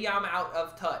 And maybe I'm out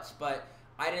of touch, but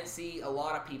I didn't see a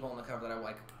lot of people on the cover that I'm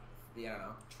like, I don't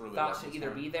know, Truly thought love should this either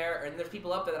one. be there. And there's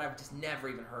people up there that I've just never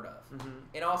even heard of.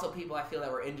 And also people I feel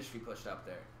that were industry pushed up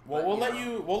there. Well, But,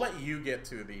 we'll let you get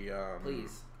to the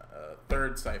Please.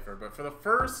 Third cipher, but for the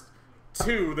first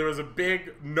 2, there was a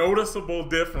big noticeable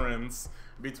difference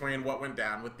between what went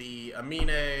down with the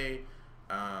Amine,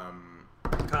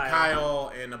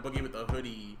 Kyle, and a Boogie with a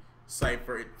Hoodie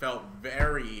cipher. It felt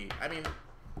very. I mean,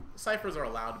 ciphers are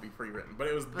allowed to be pre-written, but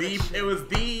it was it was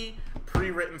the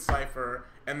pre-written cipher,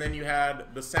 and then you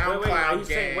had the SoundCloud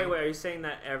gang. Are you saying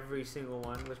that every single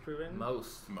one was pre-written?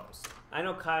 Most. I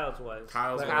know Kyle's was.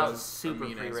 Kyle's Kyle's was, super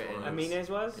Amine's pre-written. was. Amine's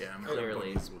was? Yeah, I'm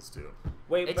Clearly. Boogie's was too.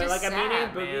 Wait, It's but just like Amine sad,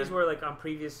 and Boogie's man. were like on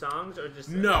previous songs or just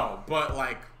No, but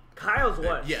like Kyle's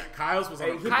was. yeah, Kyle's was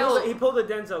Hey, on. he pulled a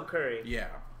Denzel Curry. Yeah,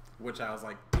 which I was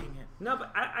like, dang it. No,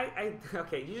 but I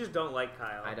okay, you just don't like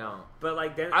Kyle. I don't. But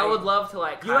like I would love to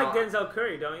like You Kyle. like Denzel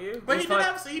Curry, don't you? But He's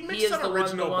he mixed is some the one-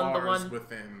 original the one- the bars one-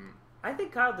 within. I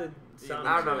think Kyle did some.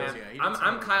 I don't know, Yeah, man. he did I'm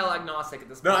some Kyle original. agnostic at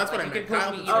this point. No, that's like, what I you meant. can push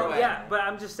Kyle me did either Oh way. yeah, but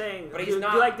I'm just saying. But he's you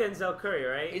not- like Denzel Curry,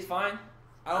 right? He's fine.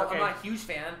 I'm Okay. not a huge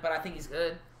fan, but I think he's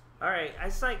good. All right. I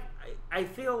just like I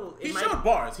feel He it might. showed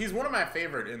bars. He's one of my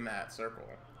favorite in that circle.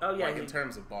 Oh yeah. like in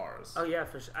terms of bars. Oh yeah,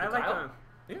 for sure. I Who, like Kyle?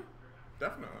 Yeah,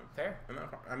 definitely. Fair. And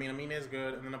I mean, Amine is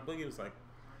good, and then a Boogie was like,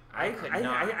 I could think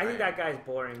not. I think that guy's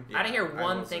boring. Yeah, I didn't hear I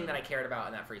one wasn't. thing that I cared about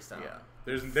in that freestyle. yeah.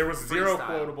 There was 0 Freestyle.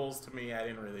 quotables to me. I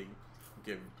didn't really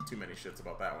give too many shits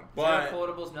about that one. Zero But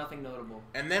quotables, nothing notable.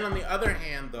 and then on the other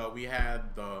hand, though, we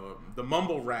had the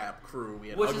mumble rap crew. We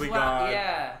had Which Ugly is what, God,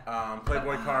 yeah.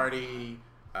 Playboy Cardi,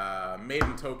 Made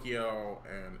in Tokyo,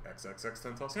 and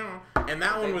XXXTentacion. And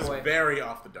that one Big was boy. very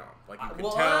off the dome. Like you could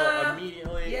Well, tell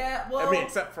immediately. yeah, well, I mean,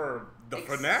 except for the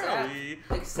finale.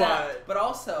 But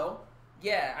also,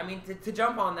 yeah, I mean, to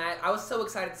jump on that, I was so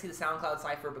excited to see the SoundCloud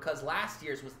Cypher because last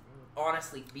year's was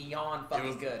honestly beyond fucking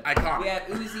was good. iconic. We had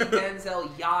Uzi, Denzel,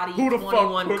 Yachty, Who the fuck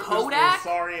 21, put Kodak, this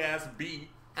sorry ass beat?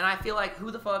 and I feel like who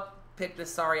the fuck picked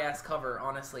this sorry ass cover,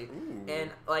 honestly. Ooh.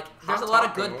 And like, Hot there's a lot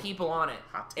of taco. good people on it,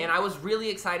 Hot take. and I was really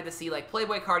excited to see like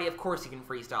Playboy Cardi. Of course, he can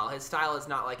freestyle. His style is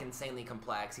not like insanely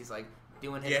complex. He's like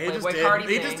doing his Yeah, he just Playboy did. Cardi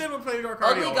He thing. just did what Playboy Cardi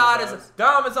Ugly always God does. is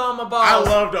diamonds on my balls. I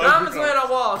loved Ugly diamonds God. when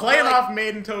I walk. Playing Like, off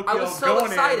Made in Tokyo. I was so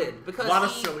going excited in, because a lot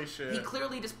of he, silly shit. he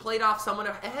clearly just played off someone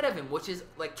ahead of him, which is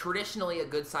like traditionally a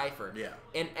good cipher. Yeah.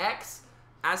 And X,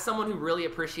 as someone who really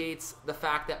appreciates the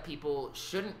fact that people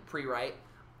shouldn't pre-write,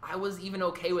 I was even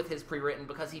okay with his pre-written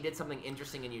because he did something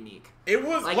interesting and unique. It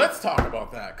was. Like, let's talk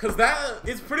about that because that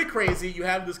is pretty crazy. You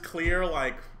have this clear,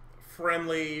 like,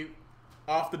 friendly,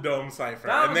 off the dome cipher,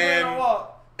 and then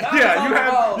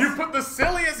yeah, you put the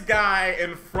silliest guy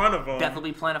in front of him, Death will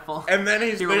be plentiful. and then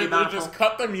they Zero bountiful. just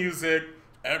cut the music.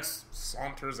 X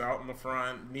saunters out in the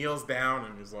front, kneels down,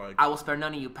 and he's like, I will spare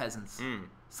none of you peasants.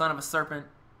 Son of a serpent.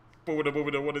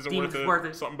 "Boobada, what is it Demons worth it? worth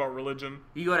it. Something about religion."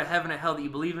 You go to heaven and hell that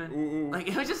you believe in. Ooh. Like,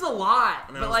 it was just a lot.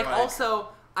 And it But, was like, like- also,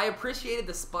 I appreciated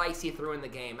the spice he threw in the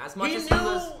game. As much He as he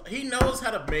was... he knows how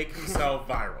to make himself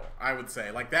viral. I would say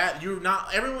like that. You're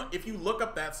not everyone. If you look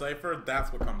up that cipher,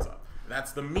 that's what comes up.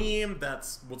 That's the meme.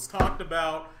 That's what's talked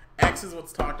about. X is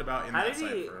what's talked about in How that did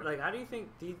he cipher. like? How do you think?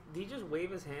 Did he just wave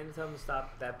his hand and tell him to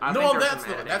stop that? I beat? think No, there's that's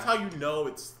some editing. that's how you know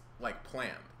it's like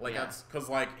planned. Like Yeah. that's because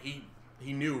like he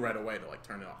knew right away to like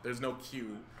turn it off. There's no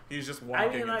cue. He's just I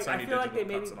walking mean, and like, Sunny I feel like they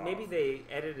Digital cuts it maybe off. they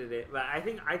edited it, but I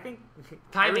think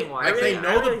Timing-wise. Like really- they know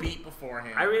I really- the beat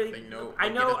beforehand. I really, they know. I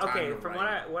they know. get a time Okay, to from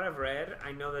write. what I've read,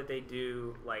 I know that they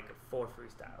do like 4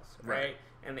 freestyles, right? Right.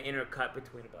 And they intercut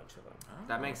between a bunch of them.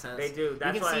 That makes sense. They do.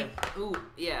 That's you can why. see. Ooh,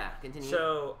 yeah. Continue.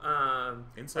 So,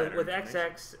 Insider with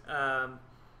information. XX,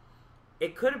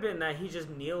 it could have been that he just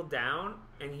kneeled down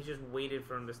and he just waited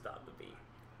for him to stop the beat.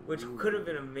 which could have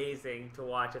been amazing to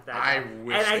watch if that. I happened.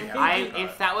 wish And I they think had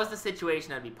If that was the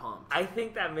situation, I'd be pumped. I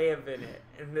think that may have been it,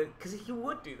 and because he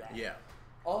would do that. Yeah.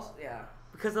 Also, yeah.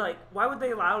 Because like, why would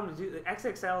they allow him to do?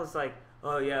 XXL is like,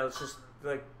 oh yeah, let's just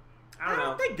like, I don't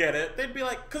know. They get it. They'd be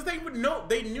like, because they would know.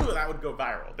 They knew that would go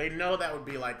viral. They know that would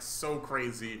be like so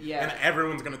crazy. Yeah. And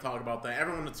everyone's gonna talk about that.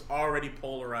 Everyone that's already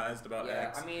polarized about Yeah,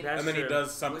 X. I mean, That's and then he true.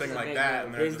 does something Which is a like big that, move.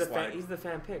 and they're He's the just fan, like, he's the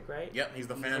fan pick, right? yep, he's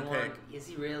the he's fan the one- pick. Is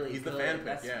he really? He's the good? fan pick.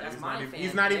 That's, Yeah, that's he's my not even, fan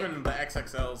he's not pick. even the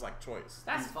XXL's like choice.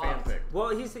 That's he's fan fucked. pick. Well,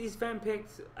 he's fan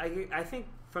picked. I think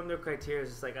from their criteria,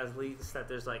 it's like at least that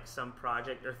there's like some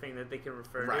project or thing that they can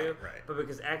refer Right, to. right. But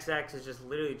because XX is just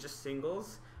literally just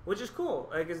singles, which is cool.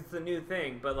 Like it's the new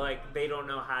thing, but like they don't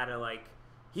know how to like.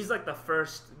 He's like the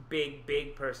first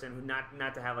big person who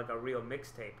not to have like a real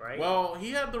mixtape, right? Well,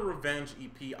 he had the Revenge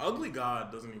EP. Ugly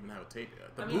God doesn't even have a tape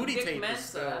yet. The I mean, Booty Vic tape is Mensa.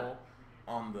 still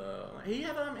on the. He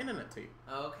had an internet tape.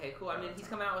 Oh, okay, cool. I mean, he's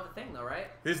coming out with a thing though, right?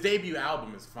 His debut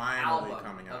album is finally Album,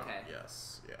 coming out. okay.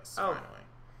 Yes, Oh.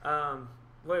 finally.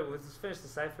 Wait, let's finish the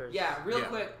ciphers. Yeah, real Yeah.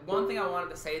 quick. One thing I wanted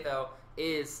to say though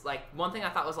is like one thing I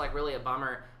thought was like really a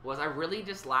bummer was I really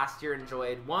just last year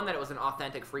enjoyed one that it was an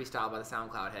authentic freestyle by the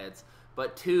SoundCloud heads,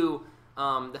 but two.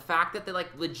 The fact that they like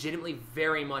legitimately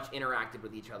very much interacted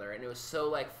with each other, and it was so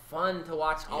like fun to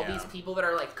watch all Yeah. these people that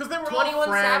are like Because they were all 21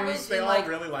 friends. Savage They and all like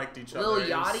really liked each Lil other.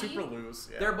 It was Yachty. super loose.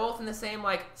 Yeah. they're both in the same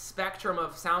like spectrum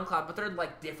of SoundCloud, but they're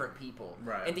like different people.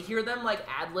 Right. And to hear them like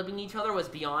ad-libbing each other was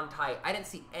beyond tight. I didn't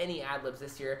see any ad-libs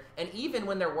this year, and even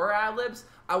when there were ad-libs,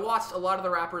 I watched a lot of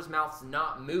the rappers' mouths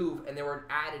not move, and they were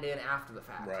added in after the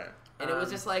fact. Right. And it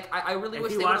was just like I really If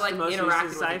wish you they would watched like the most interacted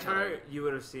recent with each cipher, other. you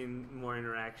would have seen more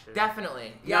interaction.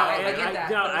 Definitely. Yeah, I get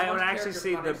that. No, but there's I would one actually character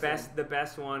say from the Understood.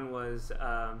 best one was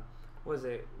was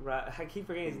it? I keep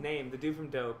forgetting his name. The dude from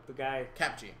Dope, the guy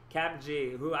Cap G. Cap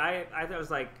G, who I thought was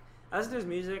like, I listened to his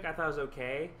music, I thought it was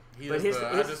okay, He but is his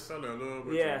I just fell in love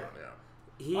with yeah. you. Yeah.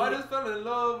 he I just fell in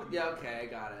love. Yeah, okay, I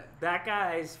got it. that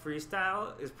guy's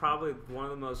freestyle is probably one of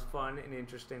the most fun and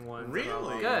interesting ones. of all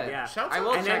Really? time. Good. Yeah. Shouts I out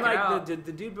will to And check then it like out. the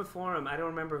dude before him, I don't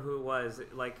remember who it was.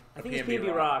 Like I think it's PNB PNB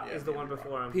Rock. Rock Yeah, is the PNB one Rock.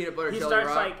 before him. Peanut Butter he Jelly starts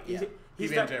Rock? like Yeah. he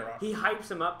PB&J Rock. he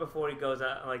hypes him up before he goes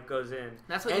out like goes in.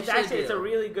 That's what and you it's should actually do. it's a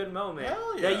really good moment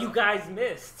Hell that yeah. you guys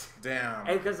missed. Damn.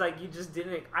 Because like you just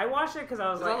didn't. I watched it because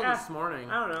I was It was like, on this ah, morning.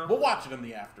 I don't know. We'll watch it in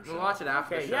the after show. We'll watch it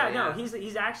after Okay, the show. yeah, no,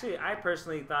 he's actually. I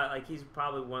personally thought like he's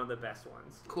probably one of the best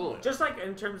ones. cool. Just like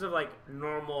in terms of like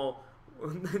normal,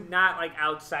 not like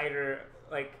outsider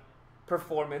like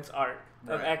performance art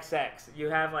of Right. XX. You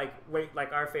have like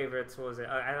like our favorites. What was it?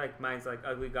 I like mine's like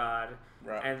Ugly God,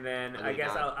 Right. and then I Ugly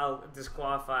guess God. I'll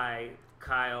disqualify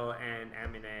Kyle and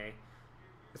Eminem.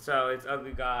 So it's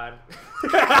Ugly God.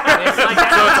 It's like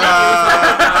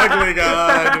Ugly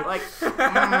God. like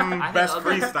I think Best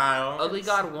Ugly- freestyle. Ugly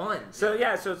God won. So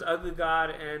yeah, so it's Ugly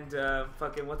God and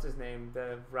fucking what's his name?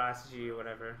 The Ross G or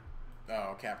whatever.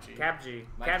 Oh, Cap G. Cap G.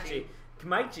 Mike Cap G. G.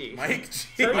 Mike G. Mike G.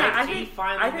 So yeah, Mike I G think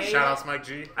finally I think made Shout outs Mike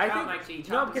G. I Shout think Mike G,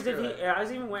 no, top because if screw he, it. I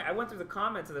was even I went through the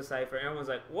comments of the cipher and everyone was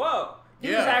like, "Whoa, he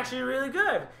was Yeah. actually really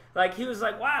good." Like he was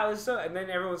like, "Wow," it was so. And then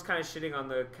everyone's kind of shitting on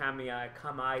the Kamaya.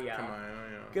 Come on, yeah.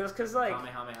 Because like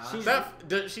Kamehameha.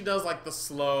 she's She does like the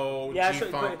slow yeah,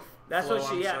 G-funk but that's flow, what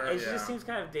she I'm yeah. sure. It just seems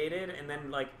kind of dated, and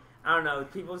then like. I don't know.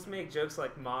 People just make jokes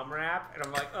like mom rap, and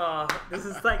I'm like, oh, this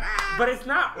is like, but it's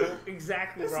not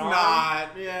exactly It's wrong.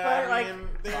 not. Yeah, But, I like, mean,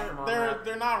 Fuck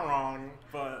they're not wrong,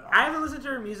 but I haven't listened to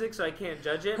her music, so I can't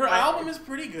judge it. her but- album is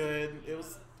pretty good.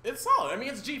 It's solid. I mean,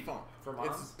 it's G-funk. For moms?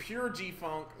 It's pure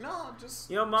G-funk. No,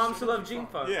 just You know, moms who straight love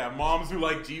G-funk. Yeah, moms who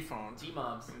like G-funk.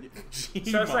 G-moms.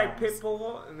 G-moms. So it's like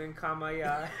Pitbull and then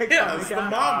Kamaya. Yeah, it's the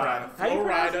mom rap. How you Flow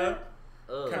pronounce Rider.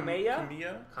 it? Ugh. Kamea?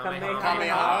 Kamea. Kamehameha.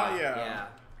 Kamehameha, yeah. Yeah.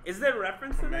 Is there a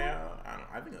reference to that? Kamea. I don't know.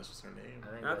 I think that's just her name.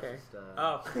 I think Okay. that's just,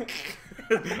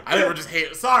 Oh. I think we're just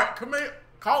hating. Sorry, Kamea.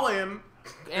 Call in.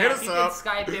 Yeah, Hit if us you could up.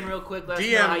 Skype in real quick, let us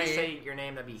DM know how you me. say your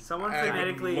name. That'd be Someone I would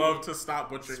phonetically love to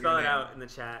stop butchering spell your it name. out in the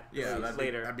chat. Yeah, please,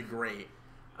 later. That'd be great.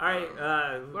 All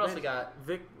right. What else we got?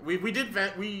 Vic. We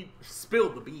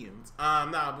spilled the beans.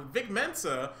 But Vic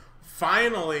Mensa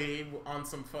finally on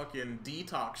some fucking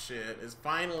detox shit is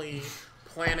finally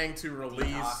planning to release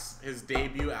Detox. his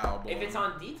debut album. If it's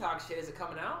on Detox shit, is it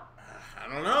coming out?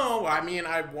 I don't know. I mean,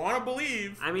 I want to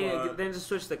believe. I mean, but- then just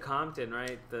switch to Compton,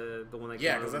 right? The one that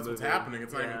yeah, came because out that's of what's the movie. happening.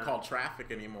 It's not Yeah. even called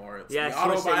Traffic anymore. It's Yeah,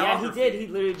 the switch it. Yeah, he autobiography. did. He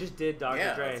literally just did Dr.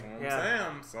 Yeah, Dre. that's what Yeah.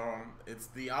 I'm saying. So it's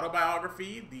the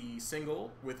autobiography, the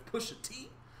single with Pusha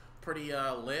T. Pretty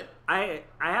lit. I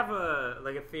have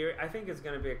a theory. I think it's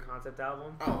gonna be a concept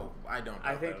album. Oh, I don't.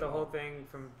 I doubt think that the at whole all. thing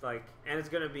from and it's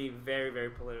gonna be very very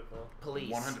political.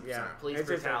 Police. 100%. Yeah, Police it's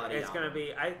just- brutality it's gonna album.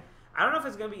 be. I don't know if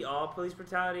it's gonna be all police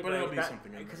brutality, But it'll be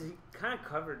something in because there. he kind of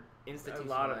covered a Institutionalized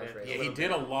lot of it. racism. Yeah, he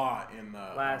did a lot in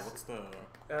Last- what's the?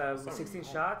 16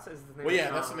 shots is the name. Well, of yeah,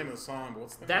 the that's the song. name of the song. But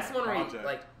what's the That's name the of one the where project?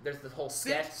 like there's this whole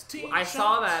sketch. 16 I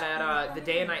saw that shots. at the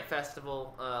Day and Night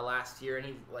Festival last year, and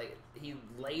he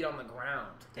laid on the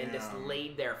ground and just Damn.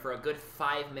 laid there for a good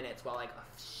 5 minutes while like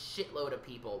a shitload of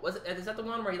people. Is that the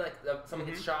one where he like someone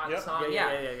gets shot in the Yep. song?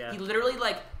 Yeah. He literally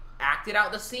like acted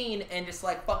out the scene and just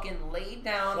like fucking laid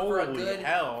down for a Holy good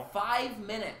hell. 5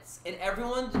 minutes, and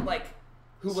everyone like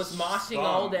who was moshing Stung.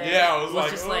 all day Yeah, I was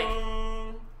like, just like.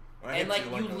 I And hit like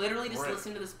you a literally just brick.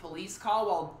 listen to this police call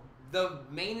while the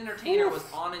main entertainer was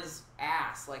on his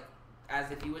ass, like as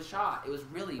if he was shot. It was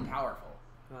really powerful.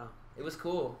 Wow. It was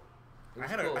cool. It I was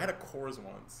had cool. a Coors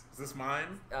once. Is this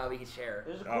mine? We could share.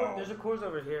 There's a Oh. there's a course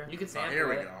over here. You could Oh, sample here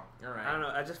we it. go. All right. I don't know.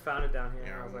 I just found it down here.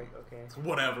 Yeah. And I was like, okay,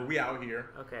 Whatever. We out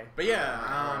here. okay. But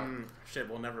yeah, shit.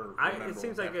 We'll never. Remember It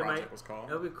seems what like that it project might. was called.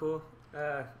 It'll be cool. But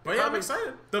yeah, I'm probably-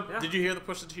 excited. Yeah. Did you hear the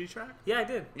Pusha T track? Yeah, I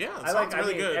did. Yeah, it I like. sounds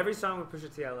really good. Every song with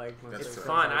Pusha T, I like. Most That's of It's it.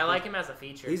 fun. I like him as a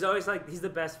feature. He's always like he's the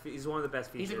best. He's one of the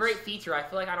best features. He's a great feature. I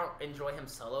feel like I don't enjoy him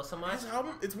solo so much. His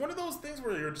album, it's one of those things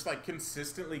where you're just like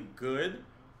consistently good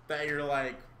that you're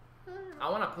like, I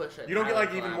want to push it. you don't get like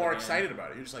Tyler even collab more again. excited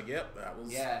about it. You're just like, yep, that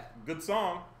was Yeah. a good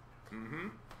song. Mm-hmm.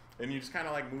 And you just kind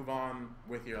of like move on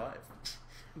with your life.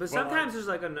 But sometimes there's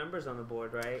like a numbers on the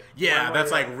board, right? Yeah, One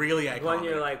that's where like really iconic. When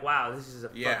you're like, wow, this is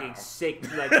a Yeah. fucking sick.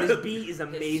 Like this beat is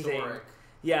amazing. Historic.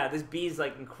 Yeah, this beat is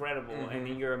like incredible, and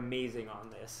Mhm. you're amazing on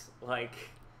this. Like,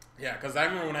 yeah, because I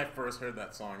remember when I first heard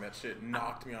that song, that shit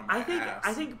knocked me on my ass.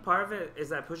 I think part of it is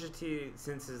that Pusha T,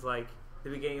 since his like the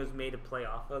beginning, was made to play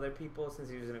off other people since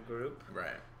he was in a group.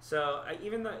 Right. So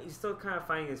even though he's still kind of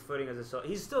finding his footing as a solo,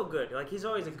 he's still good. Like he's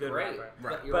always a good Great. rapper.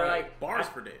 Right. But you're But, right. like, Bars I-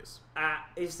 for days.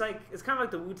 It's like it's kind of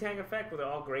like the Wu-Tang effect, where they're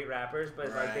all great rappers, but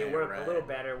like they Right, work right. a little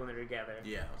better when they're together.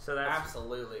 Yeah. So that's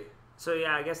Absolutely. so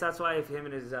yeah. I guess that's why if him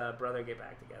and his brother get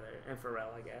back together, and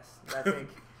Pharrell, I guess.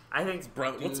 I think.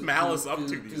 Brother, what's Malice up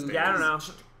to these days? Yeah, I don't know. What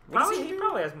does Probably he he do?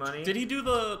 probably has money. Did he do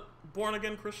the Born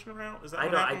Again Christian route? Is that I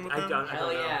what don't. happened with I him? don't. I Hell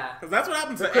don't know. yeah. Because that's what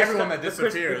happens The to Chris everyone that Tucker- the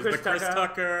Chris- disappears. the The Chris Chris Tucker.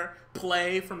 Tucker,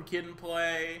 Play from Kid and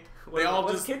Play. They all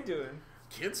What's just Kid doing?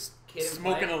 kids Kid and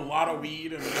smoking Play? a lot of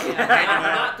weed and Yeah, hanging they're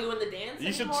out. not doing the dance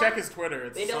You should anymore? check his Twitter.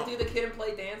 It's They don't so- do the kid and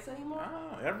play dance anymore?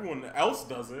 Ah, everyone else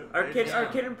does it. Our They kid, just- our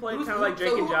kid and play Who's- kind of like who- Drake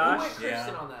so and who Josh. went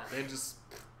Christian on that? They just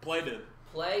played it.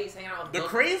 Play, he's hanging out with The Lil-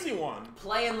 crazy one.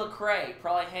 Play and Lecrae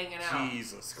probably hanging out.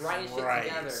 Jesus Writing shit Christ.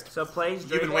 together. So plays You've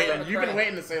Drake. been Play waiting. and You've been Lecrae.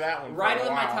 waiting to say that one. Riding for a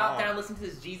with my while, top huh? down, listen to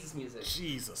this Jesus music.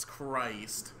 Jesus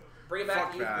Christ. Bring it back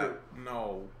Fuck to youth that. group.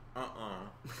 No.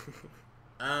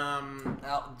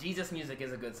 Jesus music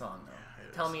is a good song though. Yeah,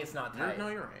 it Tell is. me it's not You're- tight. no,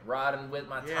 you're right. Riding with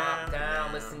my Yeah, top down,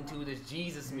 yeah. listening to this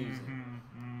Jesus music.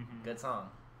 Good song.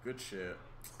 Good shit.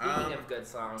 Speaking of good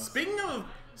songs.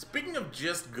 Speaking of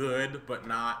just good, but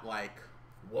not like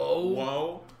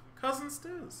Whoa. Cousin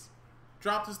Stiz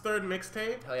dropped his third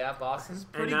mixtape. Hell yeah, Boston.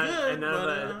 Pretty good, none of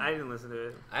but, it- I didn't listen to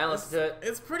it. I don't listen to it.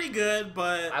 It's pretty good,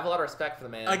 but I have a lot of respect for the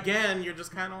man. again, you're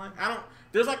just kind of like, I don't.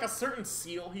 There's like a certain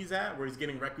seal he's at where he's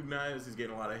getting recognized. He's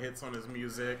getting a lot of hits on his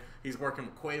music. He's working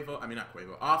with not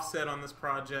Quavo, Offset on this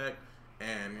project,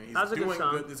 and he's That was a doing good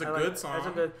song. good. It's a I like good it. song. That's a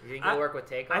good. You think you'll work with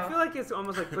Takeoff? I feel like it's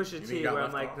almost like Pusha You think T, he got where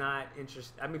I'm left like off? not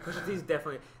interested. I mean, Pusha T's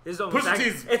definitely. This is almost. Pusha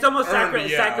T's It's almost earned,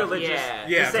 yeah. sacrilegious Yeah.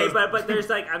 Yeah, to say, 'cause- but there's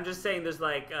like I'm just saying there's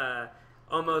like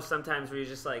almost sometimes where you're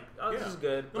just like, oh, this Yeah. is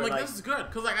good. I'm But like, like, this is good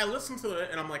because like I listened to it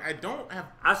and I'm like, I don't have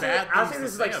I'll say bad I'll things say to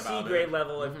this is say like about C grade it.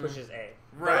 level if Pusha's A.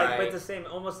 But, Right. like, but the same,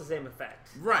 almost the same effect.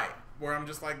 Right. Where I'm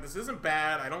just like, this isn't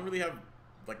bad. I don't really have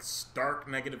like stark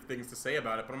negative things to say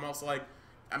about it, but I'm also like,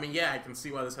 I mean, yeah, I can see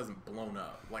why this hasn't blown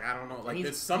up. Like, I don't know. Like, He's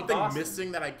there's something awesome.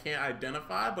 missing that I can't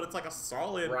identify, but it's like a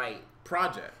solid Right.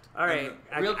 project. All right.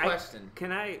 Real question.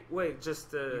 Can I wait?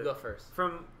 Just You go first.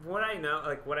 from what I know,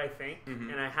 like what I think, Mhm.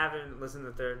 and I haven't listened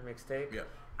to the third mixtape. Yeah.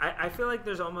 I feel like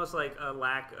there's almost like a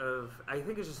lack of. I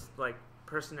think it's just like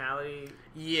personality,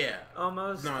 Yeah.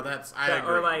 almost. No, that's I That-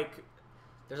 agree. or like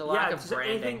There's a lack of just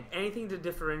branding. anything to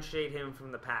differentiate him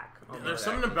from the pack. almost. There's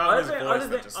something about his voice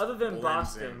that just other than blends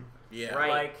Boston, in. Yeah. Right.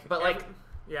 like But, like-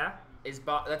 yeah, That's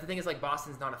the thing is like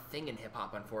Boston's not a thing in hip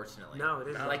hop, unfortunately. no, it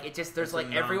isn't. No. Like it just there's It's a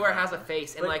like everywhere has a non-factor.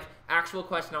 face and But- like actual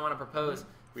question I want to propose: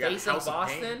 We got face House of of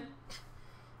Pain. Boston,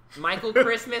 Michael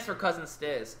Christmas or Cousin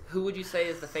Stiz? Who would you say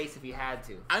is the face if you had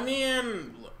to? I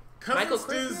mean, look, Cousin Michael Stiz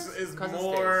Christmas? is Cousin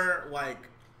more like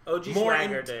OG more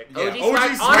Swagger in- Dick. Yeah, OG OG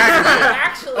Swag- Swagger Dick.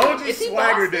 Actually, OG is he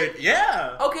Swagger Boston? Dick.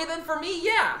 Yeah. Okay, then for me,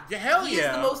 yeah. Yeah, hell He's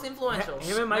yeah. the most influential.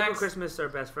 Him and Michael Next. Christmas are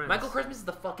best friends. Michael Christmas is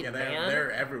the fucking Yeah, man.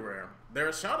 they're everywhere.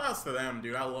 There shout outs to them,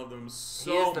 dude. I love them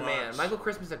so he is the much. man. Michael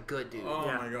Christmas is a good dude. Oh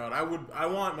Yeah. my god, I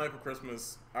want Michael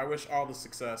Christmas. I wish all the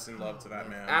success and love to that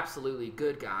man. Absolutely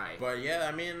good guy. But yeah,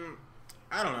 I mean,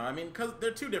 I don't know. I mean, because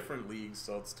they're two different leagues,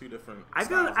 so it's two different. I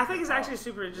styles of think it's hip-hop. actually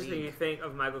super interesting. League. You think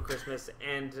of Michael Christmas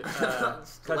and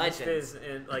Legends. Cousin Fizz,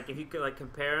 and like if you could like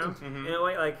compare them Mhm. in a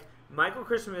way, like Michael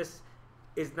Christmas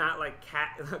is not like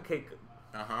cat. Okay,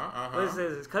 what is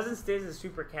this? Cousin Stiz is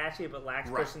super catchy but lacks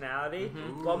Right. personality.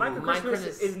 Mhm. While Michael Ooh. Christmas Mike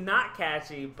Christmas- is not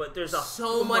catchy, but there's a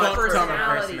So much Fuck ton of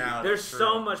personality. There's True.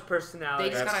 so much personality, They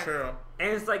just That's gotta- true.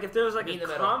 and it's like if there was like Meet a in the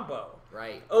middle. combo,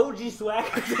 Right. OG Swag.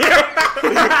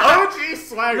 OG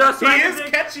Swagger. No, He Swagger is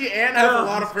Dick- catchy and has No, a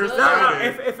lot of he's good.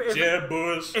 personality. No, if Jeb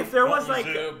Bush. if there was like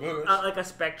Jeb Bush. like a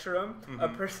spectrum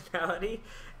of personality,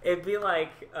 it'd be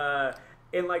like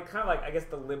in like kind of like I guess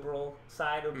the liberal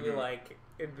side would be Mhm. like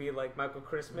it'd be like Michael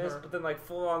Christmas, but then like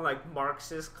full on like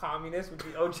Marxist communist would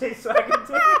be OJ Swagger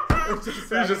Dick.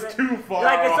 He's just too far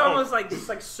Like it's off. almost like just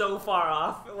like so far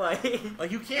off. Like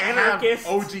you can't Anarchist.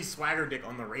 have OG Swagger Dick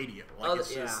on the radio. Like Oh,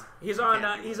 it's yeah. just he's you on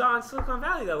can't do he's that. on Silicon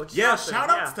Valley though, which is Yeah, awesome. shout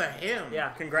outs Yeah. to him. Yeah.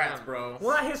 Congrats, Yeah. bro.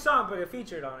 Well, not his song, but it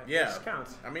featured on it. Yeah. Which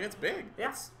counts. I mean, it's big. Yeah.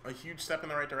 It's a huge step in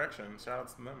the right direction. Shout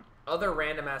outs to them. Other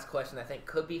random ass question I think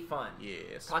could be fun.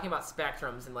 Yes. Talking about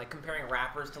spectrums and like comparing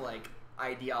rappers to like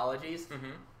ideologies.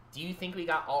 Mm-hmm. Do you think we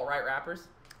got alt-right rappers?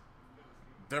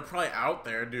 They're probably out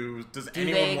there, dude. Does Do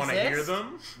anyone they want to hear exist?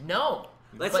 them? No.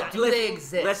 Let's But do they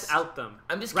exist? Let's out them.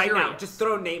 I'm just right now. curious. Just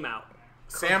throw a name out.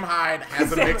 Sam Hyde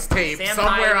has a Sam- mixtape Sam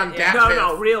somewhere Hyde, on yeah. Dat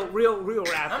No, Piff. real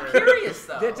rapper. I'm curious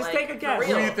though. Yeah, just Like, take a for guess. real.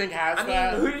 Who do you think has I mean,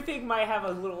 that? Who do you think might have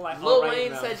a little like? Lil alt-right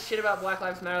Wayne though? said shit about Black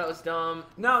Lives Matter that was dumb.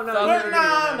 No, no, But no,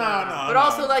 no. But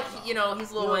also, like, you know,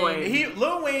 he's Lil, Lil Wayne. Wayne.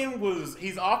 Lil Wayne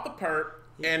he's off the perp,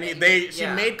 and she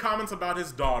Yeah. made comments about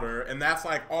his daughter, and that's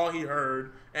like all he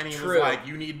heard, and he True. was like,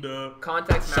 "You need to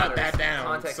Context shut matters. that down."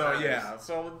 Context so matters. yeah,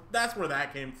 so that's where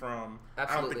that came from. I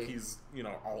don't Absolutely. think he's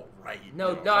alt right.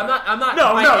 No, no, I'm not.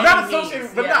 No, by no, any not means,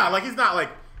 associated, but yeah. nah, like he's not like.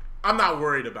 I'm not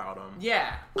worried about him.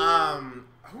 Yeah.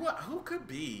 Who could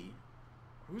be?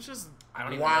 Who's just I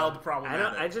don't even wild know.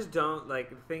 problematic? I just don't like.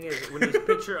 The thing is, when you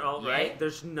picture alt Yay? right,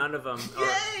 there's none of them.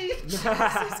 Yay! Jesus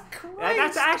That's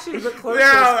Christ! actually the closest.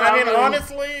 Yeah, I mean, probably.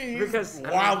 honestly, he's Because-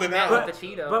 wild and Man out. with the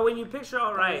Cheeto. But when you picture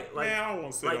alt right, like Man, I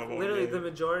won't say like no more, literally yeah. the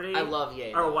majority I love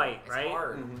Ye. are though. white, It's right?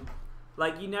 hard. Mhm.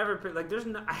 Like you never like. There's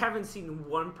no, I haven't seen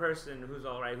one person who's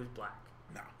alt right who's black.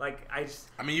 No. Like I just.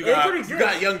 I mean, you It got could you exist.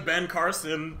 got young Ben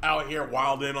Carson out here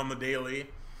wilding on the daily,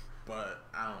 but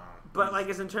I don't know. But like,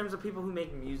 it's in terms of people who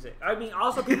make music. I mean,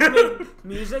 also people who make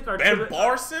music are Ben typi-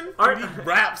 Barson, Art- he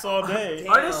raps all day.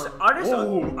 Damn. artists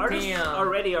Ooh, artists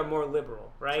already are more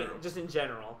liberal, right? True. Just in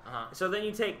general. Uh-huh. So then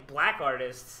you take black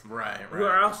artists Right, who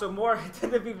are right. also more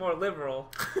tend to be more liberal.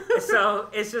 So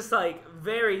it's just like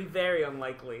very, very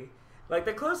unlikely. Like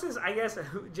the closest, I guess,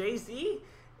 Jay-Z,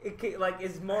 like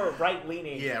is more right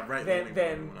leaning. Yeah, right-leaning than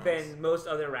than everyone else. than most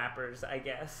other rappers, I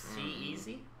guess.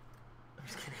 G-Eazy? I'm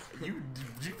just kidding. You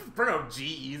bring up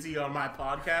G-Eazy on my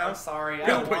podcast? I'm sorry. I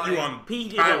Gonna don't put want you it. on P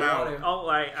Diddy. timeout. Oh,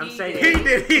 right. I'm P. saying P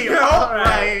Diddy, All all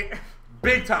right. right,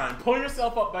 big time. Pull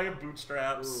yourself up by your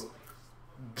bootstraps. Ooh.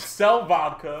 Sell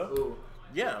vodka. Ooh.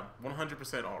 Yeah,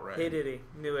 100% all right. P Diddy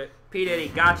knew it. P. Diddy,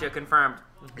 gotcha, confirmed.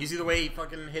 You see the way he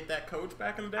fucking hit that coach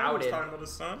back in the day? He was Outed. talking about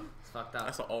his son. It's fucked up.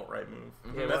 That's an alt-right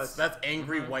move. Yeah, it was. That's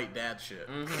angry white dad shit.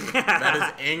 Mhm. That is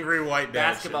angry white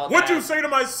dad Basketball shit. What'd dad. you say to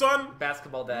my son?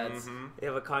 Basketball dads.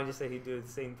 Yeah, but Kanye said he'd do the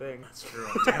same thing. That's true.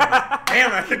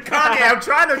 Damn it, Kanye! I'm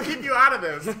trying to keep you out of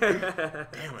this.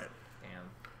 Damn it.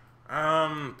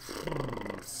 Damn.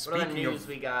 What other Speaking news of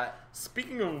we got?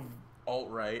 speaking of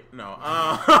alt-right, no.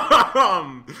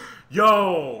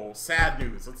 Yo, sad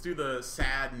news. Let's do the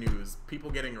sad news. People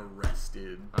getting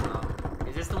arrested.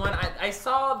 Is this the one? I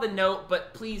saw the note,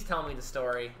 but please tell me the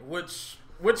story. Which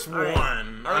right.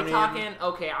 one? Are I we mean, talking?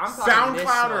 Okay, I'm talking this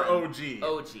SoundCloud or one.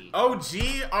 OG? OG.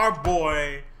 OG, our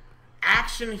boy,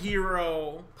 action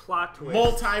hero, Plot twist.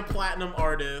 multi-platinum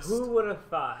artist. Who would have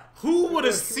thought? Who would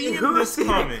have seen Who this seen it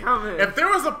coming? coming? If there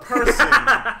was a person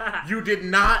you did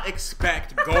not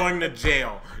expect going to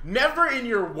jail, never in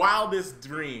your wildest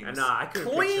dreams, Nah, I couldn't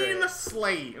picture clean it.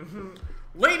 slate.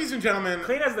 Ladies and gentlemen,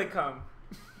 Clean as they come.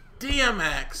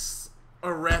 DMX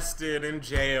arrested in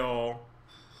jail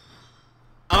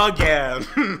again.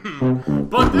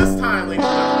 But this time, ladies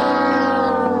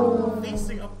and gentlemen,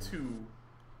 facing up to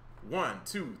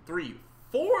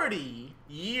 40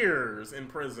 years in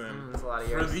prison That's a lot of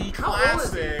for years. the How old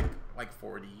is he? classic, like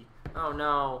 40. Oh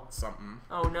no. something.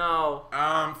 Oh no.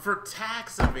 For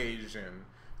tax evasion.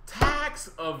 Tax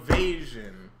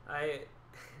evasion. I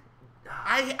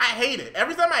I hate it.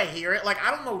 Every time I hear it, like,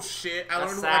 I don't know shit. I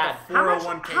That's learned sad. what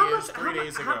like a 401k is 3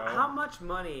 days ago. How much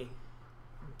money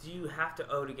do you have to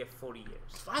owe to get 40 years?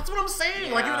 That's what I'm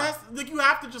saying. Like, you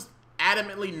have to just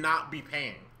adamantly not be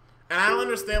paying. And I don't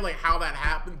understand, like, how that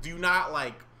happened. Do you not,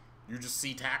 like, you just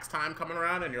see tax time coming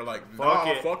around and you're like,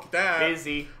 no, fuck that.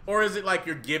 Busy. Or is it like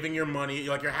you're giving your money,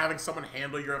 like you're having someone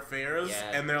handle your affairs,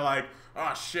 and they're like,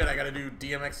 oh shit, I gotta do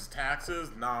DMX's taxes?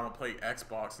 Nah, I'm gonna play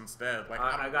Xbox instead. Like,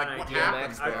 I got an what idea.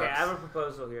 happens Okay, there? I have a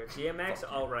proposal here. DMX,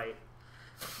 all right.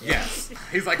 Yes.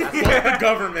 He's like, fuck the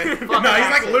government. No, he's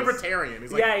like libertarian.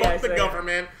 He's like, fuck the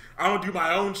government. I'm gonna do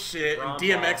my own shit in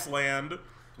DMX land.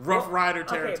 Rough Rider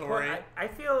territory. Okay, I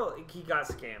feel he got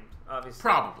scammed, obviously.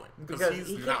 Probably. Because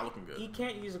he's not looking good. He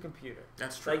can't use a computer.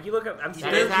 That's true. Like, you look up... He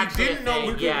didn't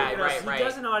know... Yeah, right. He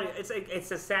doesn't know how to...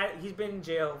 It's a sad... He's been in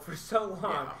jail for so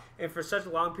long. Yeah. And for such a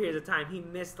long period of time, he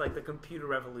missed, like, the computer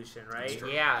revolution, right?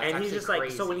 Yeah, and he's just like...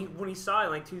 crazy. So when he saw it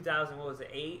in, like, 2000, what was it,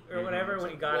 8 or whatever,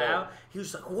 when he got out, he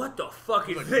was like, what the fuck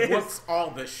is this? What's all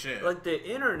this shit? Like, the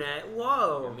internet?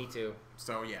 Whoa. Yeah, me too.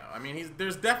 So, yeah. I mean,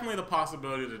 there's definitely the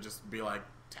possibility to just be like,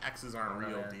 taxes aren't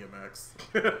real, DMX.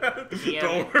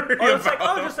 Don't worry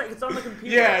Just like it's on the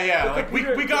computer. Yeah. The Like,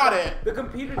 computer- we got it. The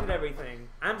computer did everything.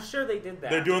 I'm sure they did that.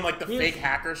 They're doing, like, the He fake was-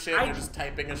 hacker shit. They're just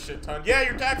typing a shit ton. Yeah,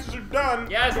 your taxes are done.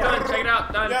 Yeah, it's done. Check it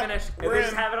out. Done. Yeah. Finished. And We're they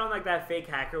just in. have it on like that fake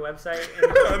hacker website.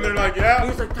 And they're like, yeah. He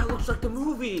was like, that looks like the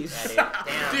movies. Yeah,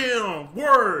 dude. Damn. Damn,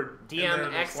 word. DM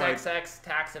And they're just like, XXX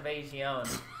tax evasion.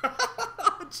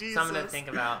 Jesus. Something to think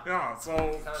about. Yeah, so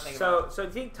Something to think So about. you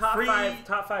think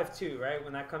top five too, right?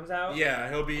 When that comes out. yeah,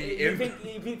 he'll be You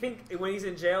think when he's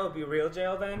in jail, it'll be real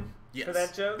jail then? yes, For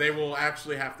that joke? they will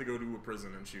actually have to go to a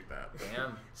prison and shoot that.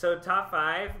 Damn. So top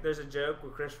 5, there's a joke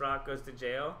where Chris Rock goes to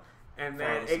jail, and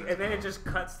then it just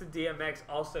cuts to DMX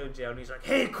also in jail, and he's like,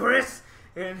 "Hey, Chris,"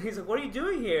 and he's like, "What are you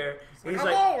doing here?" And he's I'm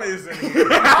like, always in here.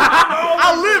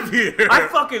 I live here. "I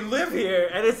fucking live here,"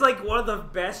 and it's like one of the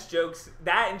best jokes.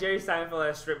 That and Jerry Seinfeld at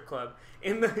a strip club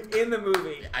in the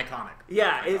movie. Iconic.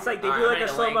 Yeah, it's like they do Alright, like a I'm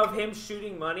gonna slow-mo link. of him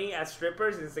shooting money at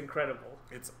strippers, and it's incredible.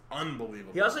 It's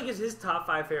unbelievable. He also gives his top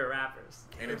 5 favorite rappers.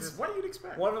 and it's what you'd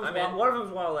expect. One of I'm them's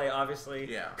in. Wale,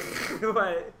 obviously. Yeah.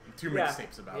 but 2 yeah.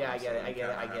 mixtapes about Yeah, it. I get it, I get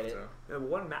it, I get it.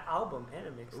 One album and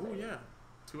a mixtape. Oh yeah,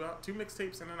 two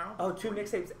mixtapes and an album. Oh, 2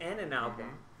 mixtapes and an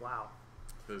album. Wow.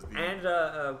 There's the And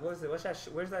what was it?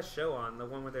 Where's that show on? The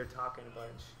one where they're talking a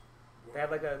bunch. They had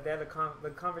the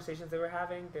conversations they were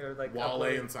having. They were like Wale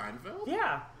uploading- and Seinfeld.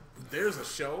 Yeah. There's a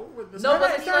show with this. No, but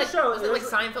but it's not a show. Was it It like was-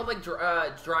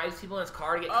 Seinfeld drives people in his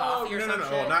car to get Oh coffee or no, some no,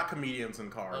 shit? not comedians in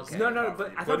cars. Okay. No,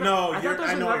 but I thought no, I thought there was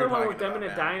I know what another you're one talking with them in a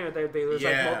about diner. There was Yeah.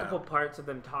 like multiple parts of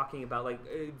them talking about like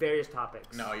various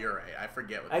topics. now. No, you're right. I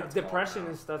forget what Like that's depression called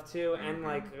and stuff too, and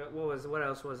like what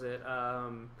else was it?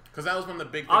 because that was when the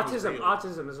big thing was real.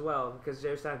 Autism as well, because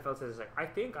Jerry Seinfeld says like, I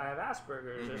think I have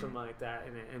Asperger's or something like that,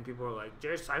 and people are like,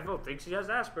 Jerry Seinfeld thinks he has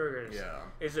Asperger's. Yeah.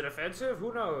 Is it offensive?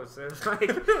 Who knows? It's like,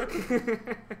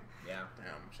 Yeah.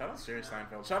 Damn. Shout out to Jerry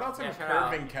Seinfeld. Shout out to him shout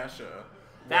out. curving Kesha.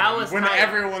 That was when tight.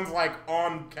 everyone's like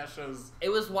on Kesha's. It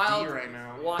was wild right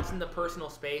now. watching the personal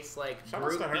space Shout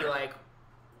outs group to be her. like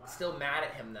still mad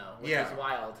at him though, which Yeah. is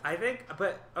wild. I think,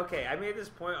 but okay, I made this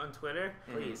point on Twitter,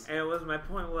 Please. and my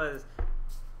point was,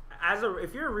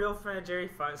 if you're a real fan of Jerry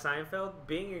Seinfeld,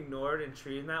 being ignored and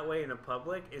treated that way in a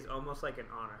public is almost like an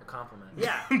honor. A compliment.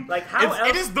 Yeah, like how else?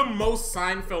 It is the most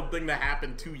Seinfeld thing to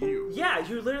happen to you. Yeah,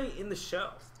 you're literally in the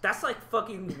show. That's like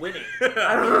fucking winning.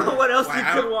 I don't know what else Like, you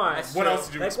I could don't- want. What else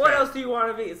did you Like, expect? what else do you want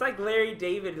to be? It's like Larry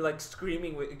David, like,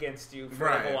 screaming against you for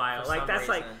like Right. a while. For Like, some that's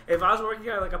like, reason. if I was working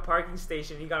at like a parking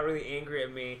station, he got really angry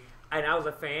at me, and I was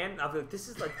a fan, I'd be like, this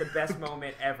is like the best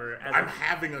moment ever. As I'm a,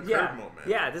 having a curve yeah, moment.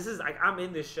 yeah, this is like, I'm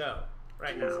in this show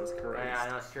right Jesus now. Christ. Yeah, I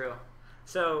know it's true.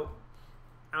 So,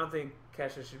 I don't think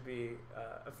Kesha should be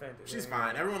offended. She's anymore.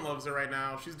 fine. Everyone loves her right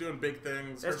now. She's doing big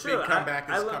things. That's her true. big comeback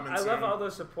is coming I soon. love all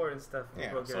those support and stuff. Yeah,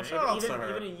 people so give. shout outs even, to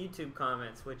her. even in YouTube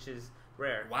comments, which is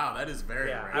rare. Wow, that is very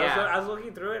Yeah, rare. I was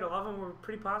looking through it. A lot of them were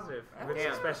pretty positive, which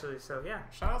Yeah. especially. So yeah,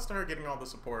 Shout outs to her getting all the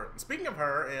support. And speaking of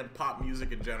her and pop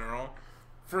music in general,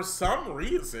 for some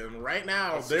reason, right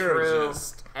now, It's there true. is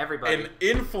just Everybody. an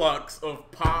influx of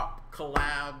pop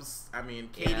collabs. I mean,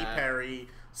 Katy Yeah. Perry,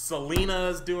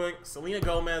 Selena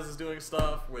Gomez is doing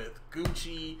stuff with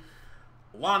Gucci.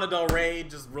 Lana Del Rey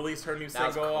just released her new That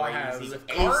was single. crazy. Has With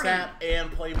Cardi. ASAP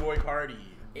and Playboy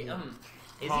Cardi. Is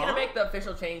he Huh? gonna make the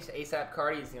official change to ASAP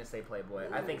Cardi? He's gonna stay Playboy.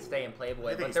 I think stay in Playboy, I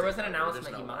think but he's there was staying an Playboy.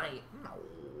 announcement There's he no way. might.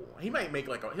 No. He might make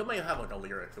like he might have like a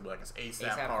lyric. It'll be like an ASAP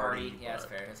ASAP party. Yeah, that's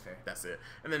but fair. That's fair. That's it.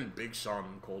 And then Big Sean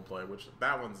and Coldplay, which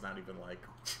that one's not even like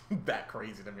that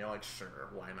crazy to me. I'm like, sure,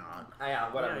 why not?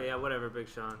 Yeah, whatever. Yeah, whatever, Big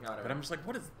Sean. Yeah, whatever. But I'm just like,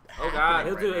 what is Oh, happening God.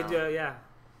 He'll right do it, now? yeah.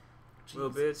 Jeez.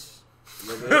 Little bitch. A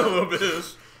little bit.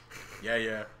 Yeah,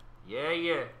 yeah.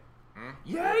 Yeah. Hmm?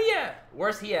 Yeah.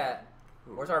 Where's he at?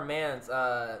 Where's our man's?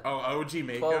 Oh, OG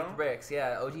Mako. 12 bricks.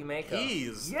 Yeah, OG Mako.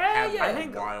 He's Yeah. I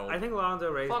think wild. Lana Del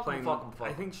Rey's Fuck 'em, playing. fuck 'em, fuck I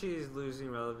 'em. think she's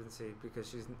losing relevancy because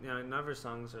she's none of her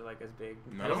songs are like as big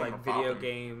None as of them like are video popping.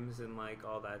 games and like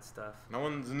all that stuff. No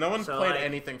one's So, played like,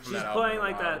 anything from she's that album. playing in a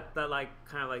like while. that like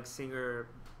kind of like singer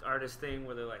artist thing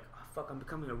where they're like, oh fuck, I'm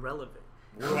becoming irrelevant.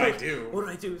 What do I do? What do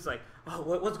I do? It's like, oh,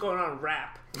 what's going on in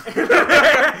rap?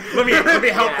 let me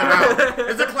help Yeah. them out.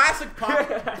 It's a classic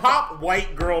pop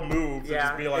white girl move to Yeah,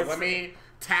 just be like, it's- let me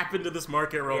tap into this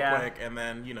market real Yeah. quick, and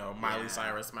then Miley Yeah.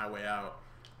 Cyrus my way out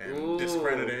and Ooh,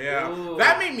 discredit it. Yeah, ooh.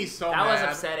 that made me so That mad.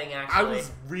 was upsetting, I actually.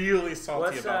 was really salty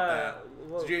What's, about that.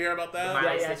 what- Did you hear about that? The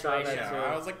Miley Yeah, I saw that situation. too. Yeah,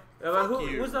 I was like, But fuck you.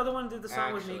 who's the other one who did the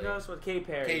song Actually. with Migos? With Katy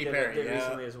Perry. Katy did, Perry, did yeah.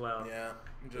 recently as well. Yeah,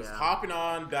 just Yeah. hopping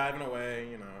on, diving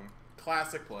away.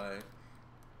 Classic play.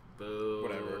 Boo.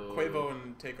 Whatever. Quavo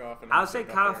and Takeoff. And I would say Take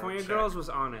Off there, California check. Girls was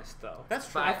honest though.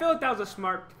 That's true. I feel like that was a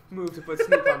smart move to put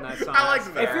Snoop on that song. I like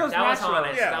that. It feels That was natural.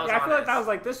 honest. Yeah. That was I feel like honest. that was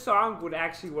like this song would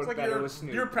actually work It's like better with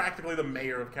Snoop. you're practically the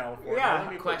mayor of California. Yeah.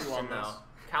 Let me put you Question on though: this.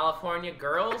 California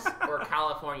Girls or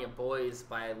California Boys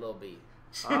by Lil B?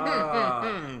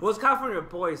 Well, it's California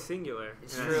Boys singular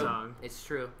It's in that true. song. It's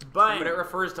true. But- it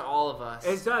refers to all of us.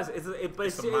 It does. But It's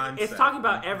it's, a mindset. it's talking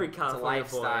about every It's a California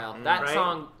lifestyle. boy. That right?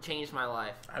 song changed my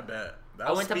life. I bet. That I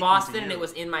was went to speaking Boston you. and it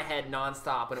was in my head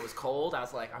nonstop. When it was cold, I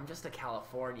was like, I'm just a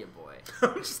California boy.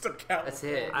 I'm just a California That's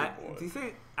it. boy. Do you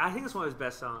think? I think it's one of his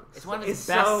best songs. It's one of his It's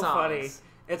best so songs. funny.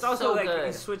 It's also So like good.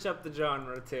 he switch up the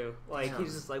genre too. Like Yeah.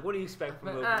 he's just like, what do you expect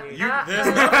from Lil B?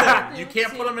 There's nothing. You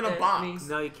can't put him in a box.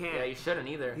 No, you can't. Yeah, you shouldn't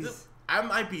either. I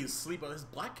might be asleep. Has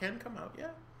Black Ken come out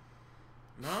yet?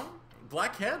 No?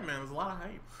 Black Ken, man, there's a lot of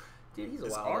hype. Dude, he's a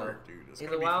It's wild. art, dude. It's He's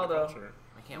gonna a be for the wildo. culture.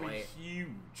 I can't It's gonna wait. be huge.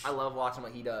 I love watching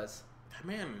what he does. That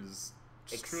man is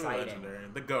just truly Exciting. legendary.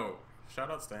 The GOAT.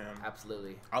 Shout outs to him.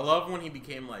 Absolutely. I love when he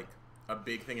became like a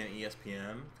big thing at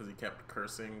ESPN because he kept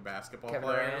cursing basketball Kevin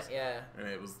players. Durant, yeah. And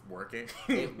it was working.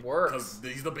 It works.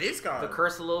 Because he's the base guy. The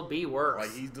curse of Lil B works.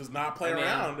 Like, he does not play I mean,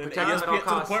 around. And protect him at all ESPN, to the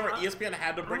costs. point where ESPN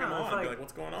had to bring him I on. feel Be like like,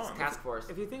 what's going on? Task Force.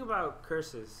 If you think about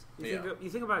curses, Yeah. you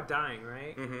think about dying,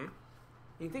 right? Mm-hmm.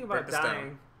 You think Break about this down.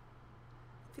 dying.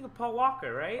 Think of Paul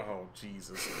Walker, right? Oh,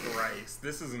 Jesus Christ.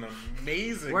 This is an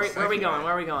amazing Where are we segue. going?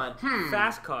 Where are we going?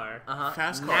 Fast car. Uh-huh.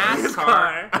 Fast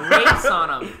car. NASCAR race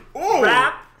on him Ooh.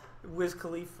 Rap. Wiz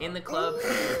Khalifa. in the club.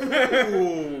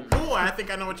 Ooh. Ooh, I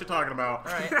think I know what you're talking about.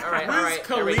 All right. Wiz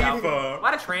Here we go. Khalifa.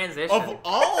 What a transition. Of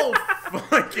all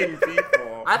fucking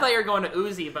people. I thought you were going to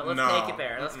Uzi, but let's No. take it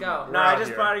there. Let's go. No, We're I out just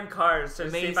here. brought in cars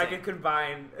to see if I Amazing. could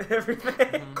combine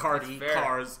everything. Cardi, That's fair.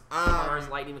 cars. Cars,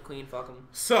 Lightning McQueen, fuck him.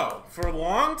 So, for a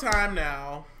long time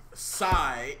now,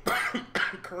 Psy,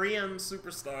 Korean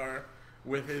superstar,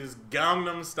 with his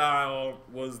Gangnam Style,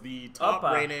 was the top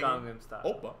Oppa rating. Gangnam Style.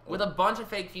 Oppa. With a bunch of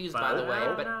fake views, by the way,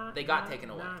 Nah, but they got taken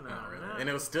away. Not really. And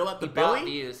it was still at the He bought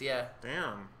Billy? views, yeah.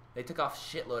 Damn. They took off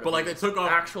shitload of But, like, they views. took off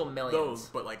actual millions. those,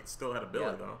 but, like, it still had a Billy,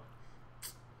 Yeah. though.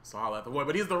 So I'll have to wait.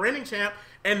 But he's the reigning champ,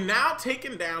 and now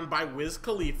taken down by Wiz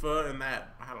Khalifa and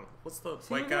that, I don't know, what's the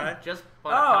white guy? Just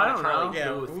I don't Charlie know.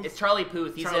 Yeah, Puth. who's- It's Charlie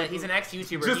Puth. Charlie He's Puth. an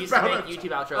ex-YouTuber. Just He used to found make out.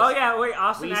 YouTube outros. Oh yeah, wait,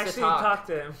 Austin We used to actually talk. talked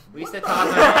to him. We used to talk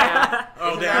about yeah. Oh,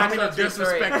 This is damn, I'm gonna actually a true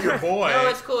story. disrespect your boy. No,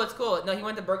 it's cool. It's cool. No, he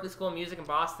went to Berkeley School of Music in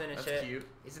Boston and That's shit. cute.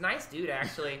 He's a nice dude,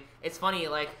 actually. It's funny,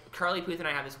 like, Charlie Puth and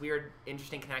I have this weird,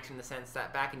 interesting connection in the sense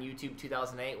that back in YouTube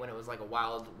 2008, when it was like a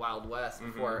wild, wild west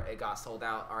Mm-hmm. before it got sold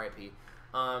out, RIP.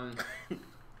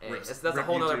 Rip- That's a rip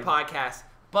whole nother YouTube. podcast.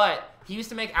 But he used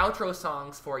to make outro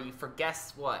songs for you for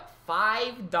guess what?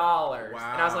 $5. And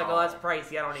I was like, oh, that's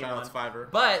pricey. I don't need Shout one. outs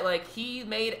Fiverr. But like he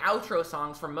made outro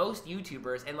songs for most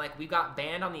YouTubers, and like we got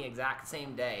banned on the exact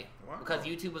same day Wow. because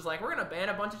YouTube was like, we're gonna ban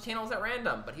a bunch of channels at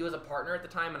random. But he was a partner at the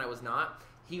time, and I was not.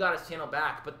 He got his channel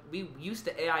back, but we used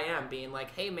to AIM being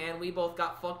like, hey man, we both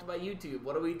got fucked by YouTube.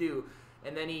 What do we do?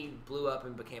 And then he blew up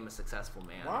and became a successful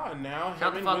man. Wow, and now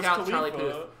Shout him the and fuck Wiz out, Charlie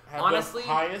Khalifa Puth. have Honestly, the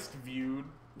highest viewed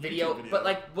Video, YouTube but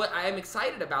like what I am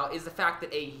excited about is the fact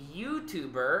that a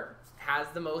YouTuber has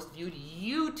the most viewed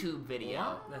YouTube video.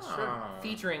 Wow. That's true.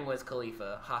 Featuring Wiz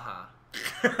Khalifa, haha.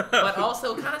 But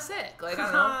also kind of sick. Like I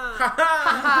don't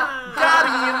know.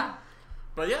 Got him.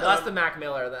 But yeah, Well, that's the Mac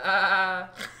Miller.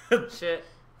 The shit.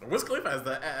 Wiz Khalifa has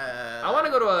the. I want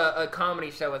to go to a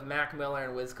comedy show with Mac Miller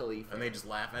and Wiz Khalifa. And they just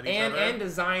laugh at each and other. and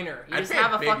designer. You I'd just pay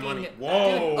have a big fucking money.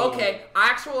 Whoa. Dude, okay,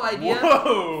 actual idea.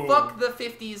 Whoa. Fuck the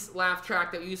 50s laugh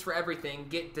track that we use for everything.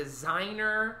 Get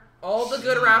designer, all the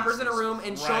good rappers in a room,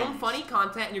 and show them Christ. funny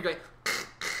content, and you're like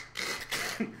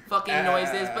fucking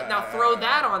noises. But now throw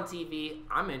that on TV.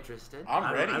 I'm interested.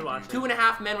 I'm ready. I'd watch dude. it.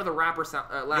 2.5 Men with a rapper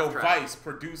laugh Yo, track. Vice,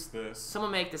 produce this.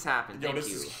 Someone make this happen. Yo, Thank this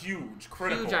you. is huge.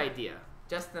 Critical. Huge idea.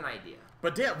 Just an idea.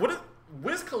 But damn, what is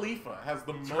Wiz Khalifa has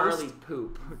the Charlie most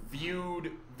Poop.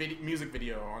 viewed music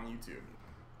video on YouTube.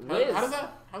 Wiz. How does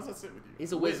that sit with you?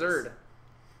 He's a Wiz. wizard.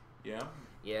 Yeah.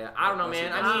 Yeah, I don't know, That's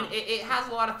man. it. I mean, it has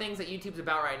a lot of things that YouTube's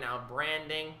about right now.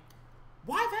 Branding.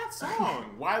 Why that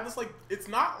song? Why this like? It's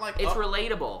not like. It's up-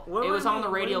 relatable. What It do was you on the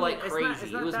mean? radio What do like you mean? It's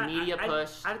crazy. not It was that- media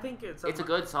push. I think it's It's a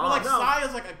good song. But like, No. Psy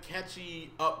is like a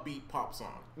catchy, upbeat pop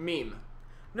song. Meme.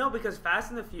 No, because Fast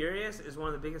and the Furious is one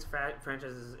of the biggest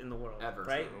franchises in the world, Ever.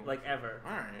 right? True. Like ever.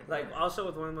 All right. Like also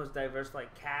with one of the most diverse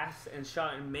like casts and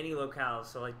shot in many locales.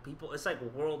 So like people, it's like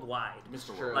worldwide. Mr.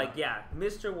 True. World. Like yeah,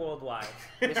 Mr. Worldwide.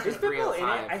 Mr. There's people in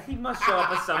it. 305. He must show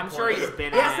up at some I'm point. sure he's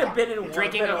been He in has it. to been in one.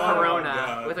 Drinking a been in one. Corona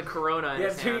God. with a Corona in Yeah,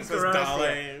 his drinking hand. Says Corona.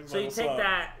 Dolly, So you what's take up?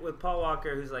 that with Paul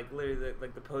Walker, who's like literally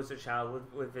like the poster child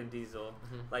with Vin Diesel,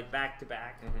 like back to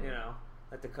back. You know,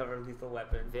 like the cover of Lethal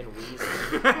Weapon. Vin Weasel.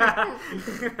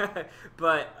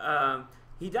 But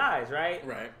he dies, right?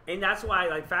 Right. And that's why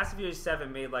like Fast and Furious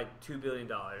 7 made like $2 billion,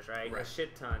 right? A Right.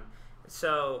 shit ton.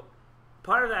 So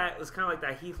part of that was kind of like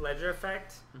that Heath Ledger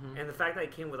effect, and the fact that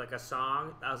it came with like a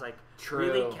song that was like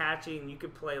really True. catchy, and you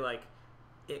could play like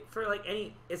it for like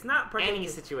any. It's not Any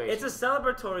situation. It's a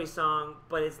celebratory song,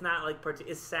 but it's not like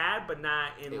it's sad, but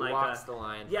not in It like walks a, the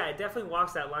line. Yeah, it definitely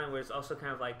walks that line where it's also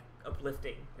kind of like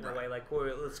uplifting in a Right. way, like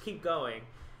let's keep going,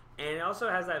 and it also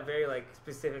has that very like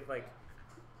specific like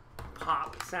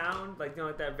pop sound, like you know,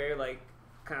 like that very like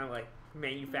kind of like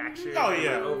manufactured, Oh, like,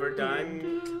 yeah.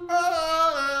 overdone.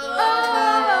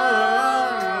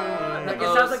 Like it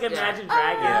Oh, sounds like yeah. Imagine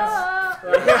Dragons.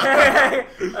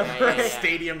 yeah.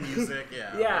 Stadium music.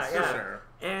 Yeah. Yeah, that's yeah. For sure.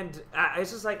 And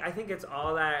it's just like I think it's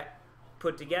all that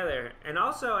put together, and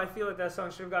also I feel like that song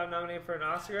should have gotten nominated for an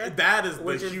Oscar. That is the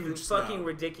Which is huge fucking snub.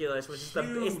 ridiculous. Which is it's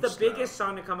Huge the snub. biggest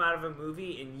song to come out of a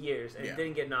movie in years, and Yeah. it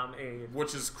didn't get nominated.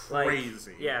 Which is Like,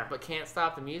 crazy. yeah, But Can't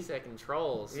Stop the Music and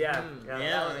Trolls. Yeah, Hmm. yeah. Yeah,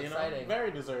 That was exciting.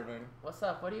 very deserving. What's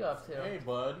up? What are you up to? Hey,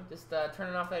 bud. Just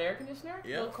turning off that air conditioner?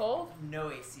 Yeah. A little cold? No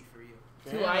AC for you.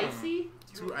 Too Damn. icy?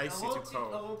 Too icy, too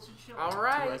cold. A little too chill. All Too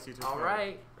right. icy, too All cold.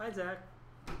 right. Bye, Zach.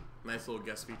 Nice little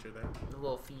guest feature there. A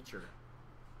little feature.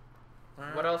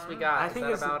 What else we got? I Is think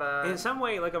that it's about in some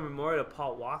way like a memorial to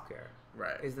Paul Walker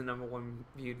Right. is the #1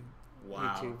 viewed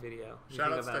Wow. YouTube video. You Shout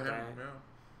think outs to about him. that? Yeah.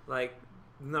 Like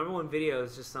 #1 video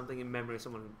is just something in memory of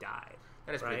someone who died,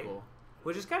 That is pretty right? cool.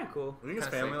 which is kind of cool. I think his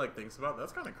Kinda family sick. like thinks about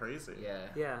that's kind of crazy. Yeah.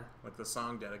 Yeah. Like the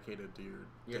song dedicated to your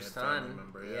Your dead son. family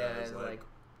member. Yeah, it's it's like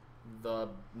the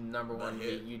 #1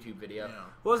 hit. YouTube video. Yeah.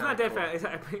 Well, it's not Kinda that cool.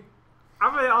 fast.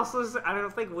 I'm gonna also. I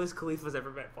don't think Wiz Khalifa's ever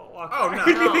met Paul Walker. Oh no,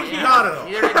 No, yeah. not at all.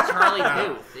 Neither did Charlie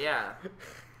No. Booth. Yeah.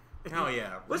 Hell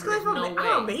yeah. Wiz There's Khalifa? no I don't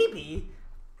know, way. maybe.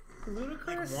 Ludacris?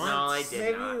 Like No, I once. did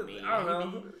Maybe. not mean. I don't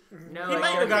know. No, He I might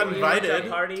have didn't. got We went to a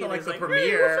invited party to and like it's the like, hey,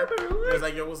 premiere. what's up, everyone? He was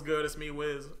like, "Yo, what's good? It's me,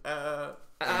 Wiz." Ah.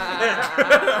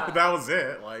 That was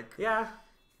it. Like Yeah,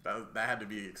 that had to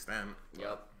be the extent.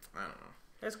 Yep. I don't know.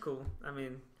 that's cool. I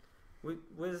mean,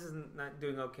 Wiz is not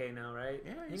doing okay now, right?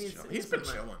 Yeah, He he's needs- chilling. he He's needs been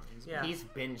some, chilling. Yeah. He's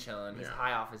been chilling. He's Yeah.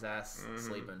 high off his ass, Mhm.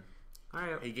 sleeping. All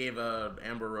right. He gave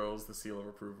Amber Rose the seal of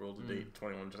approval to date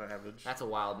 21 Savage. That's a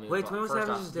wild move. Wait, 21 First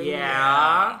Savage off- is dating?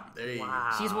 Yeah. There you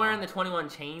Wow. She's wearing the 21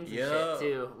 chains and Yeah. shit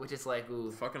too, which is like ooh,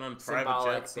 fucking on private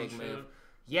symbolic, jets and big shit. move.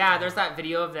 Yeah, there's that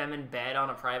video of them in bed on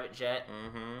a private jet.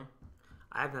 Mm-hmm.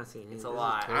 I have not seen it. It's a This is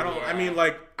lot. totally- I don't. I Yeah. mean,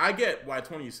 like, I get why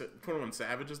 21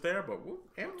 Savage is there, but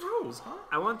Amber Rose, huh?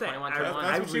 I want that. 21, I, 21. I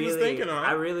That's what she was really, thinking, huh?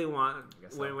 I really want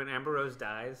guess so. when Amber Rose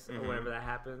dies Mhm. or whenever that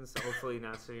happens. Hopefully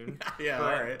not soon. Yeah,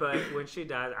 but, all right. But when she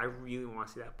dies, I really want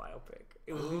to see that biopic.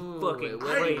 It would Ooh, be fucking it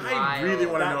would great. be I really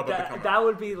want to know about the come up. that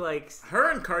would be like. Her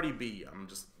and Cardi B, I'm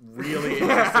just really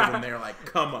interested in their like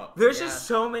come up. There's Yeah. just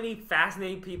so many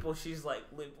fascinating people she's like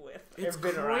lived with. It's and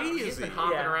been around. crazy. She's been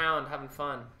hopping Yeah. around, having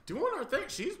fun. Doing her thing.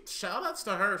 She's shout outs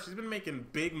to her. She's been making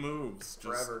big moves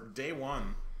just Forever. day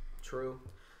one. True.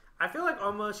 I feel like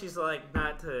almost she's like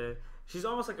not to. She's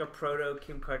almost like a proto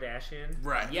Kim Kardashian.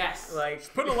 Right. Yes.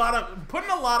 Like, Putting a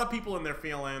lot of people in their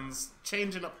feelings,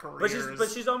 changing up careers. but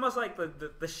she's almost like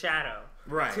the shadow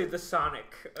Right. to the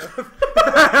Sonic.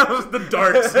 the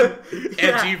dark,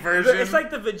 edgy Yeah, version. It's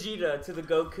like the Vegeta to the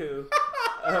Goku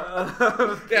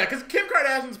Yeah, because Kim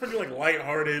Kardashian's pretty like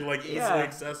lighthearted, like easily Yeah.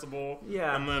 accessible.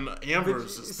 Yeah. And then Amber's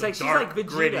just It's the like she's dark, like Vegeta.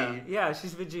 gritty. Yeah,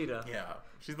 she's Vegeta. Yeah,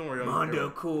 she's the more Mondo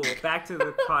Cool. Back to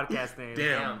the podcast name.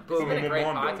 Damn, It's been a great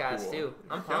Mondo podcast Cool. too.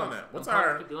 I'm Killing pumped. it. What's I'm pumped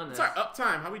our to keep doing what's this. our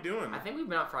uptime? How we doing? I think we've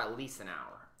been up for at least an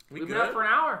hour. We We've good? been up for an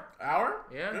hour. Hour?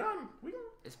 Yeah. Good. We can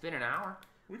It's been an hour.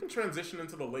 transition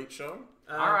into the late show.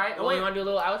 All right. well, Well, you want to do a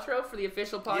little outro for the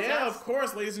official podcast? Yeah, of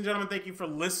course, ladies and gentlemen. Thank you for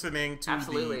listening to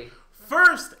Absolutely. the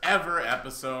first ever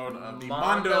episode of the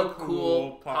Mondo Mondo Cool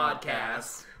Cool podcast.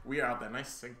 Podcast. We are out there. Nice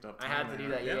synced up. I had time to do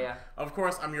there. that, yeah. Of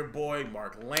course, I'm your boy,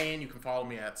 Mark Lane. You can follow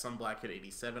me at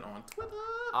SomeBlackKid87 on Twitter.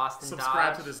 Austin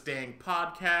Subscribe Dodge. to this dang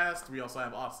podcast. We also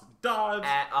have Austin Dodge.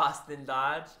 At Austin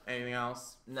Dodge. Anything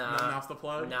else? Nah. Nothing else to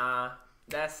plug? Nah.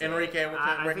 That's Enrique, it. where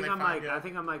I can think they I'm find like you? I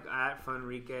think I'm like at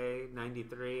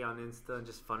Funrique93 on Insta and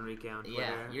just Funrique on Twitter.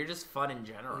 Yeah, you're just fun in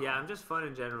general. Yeah, I'm just fun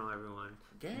in general, everyone.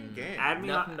 Gang. Add me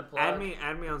Nothing on, to plug.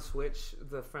 add me on Switch,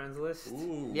 the friends list.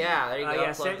 Ooh. Yeah, there you go.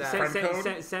 Yeah, Plug that. Friend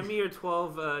code? send me your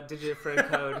 12 digit friend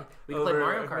code. We can play over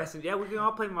Mario Kart. Messenger. Yeah, we can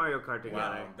all play Mario Kart together.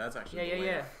 Wow, that's actually Yeah, the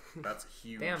yeah, way. That's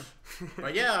huge. Damn.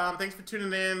 But yeah, thanks for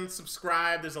tuning in.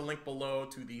 Subscribe. There's a link below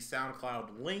to the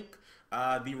SoundCloud link.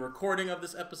 The recording of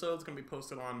this episode is going to be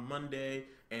posted on Monday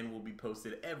and will be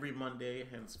posted every Monday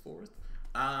henceforth.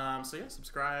 So yeah,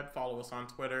 subscribe. Follow us on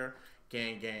Twitter.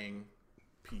 Gang.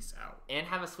 Peace out. And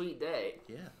have a sweet day.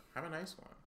 Yeah, have a nice one.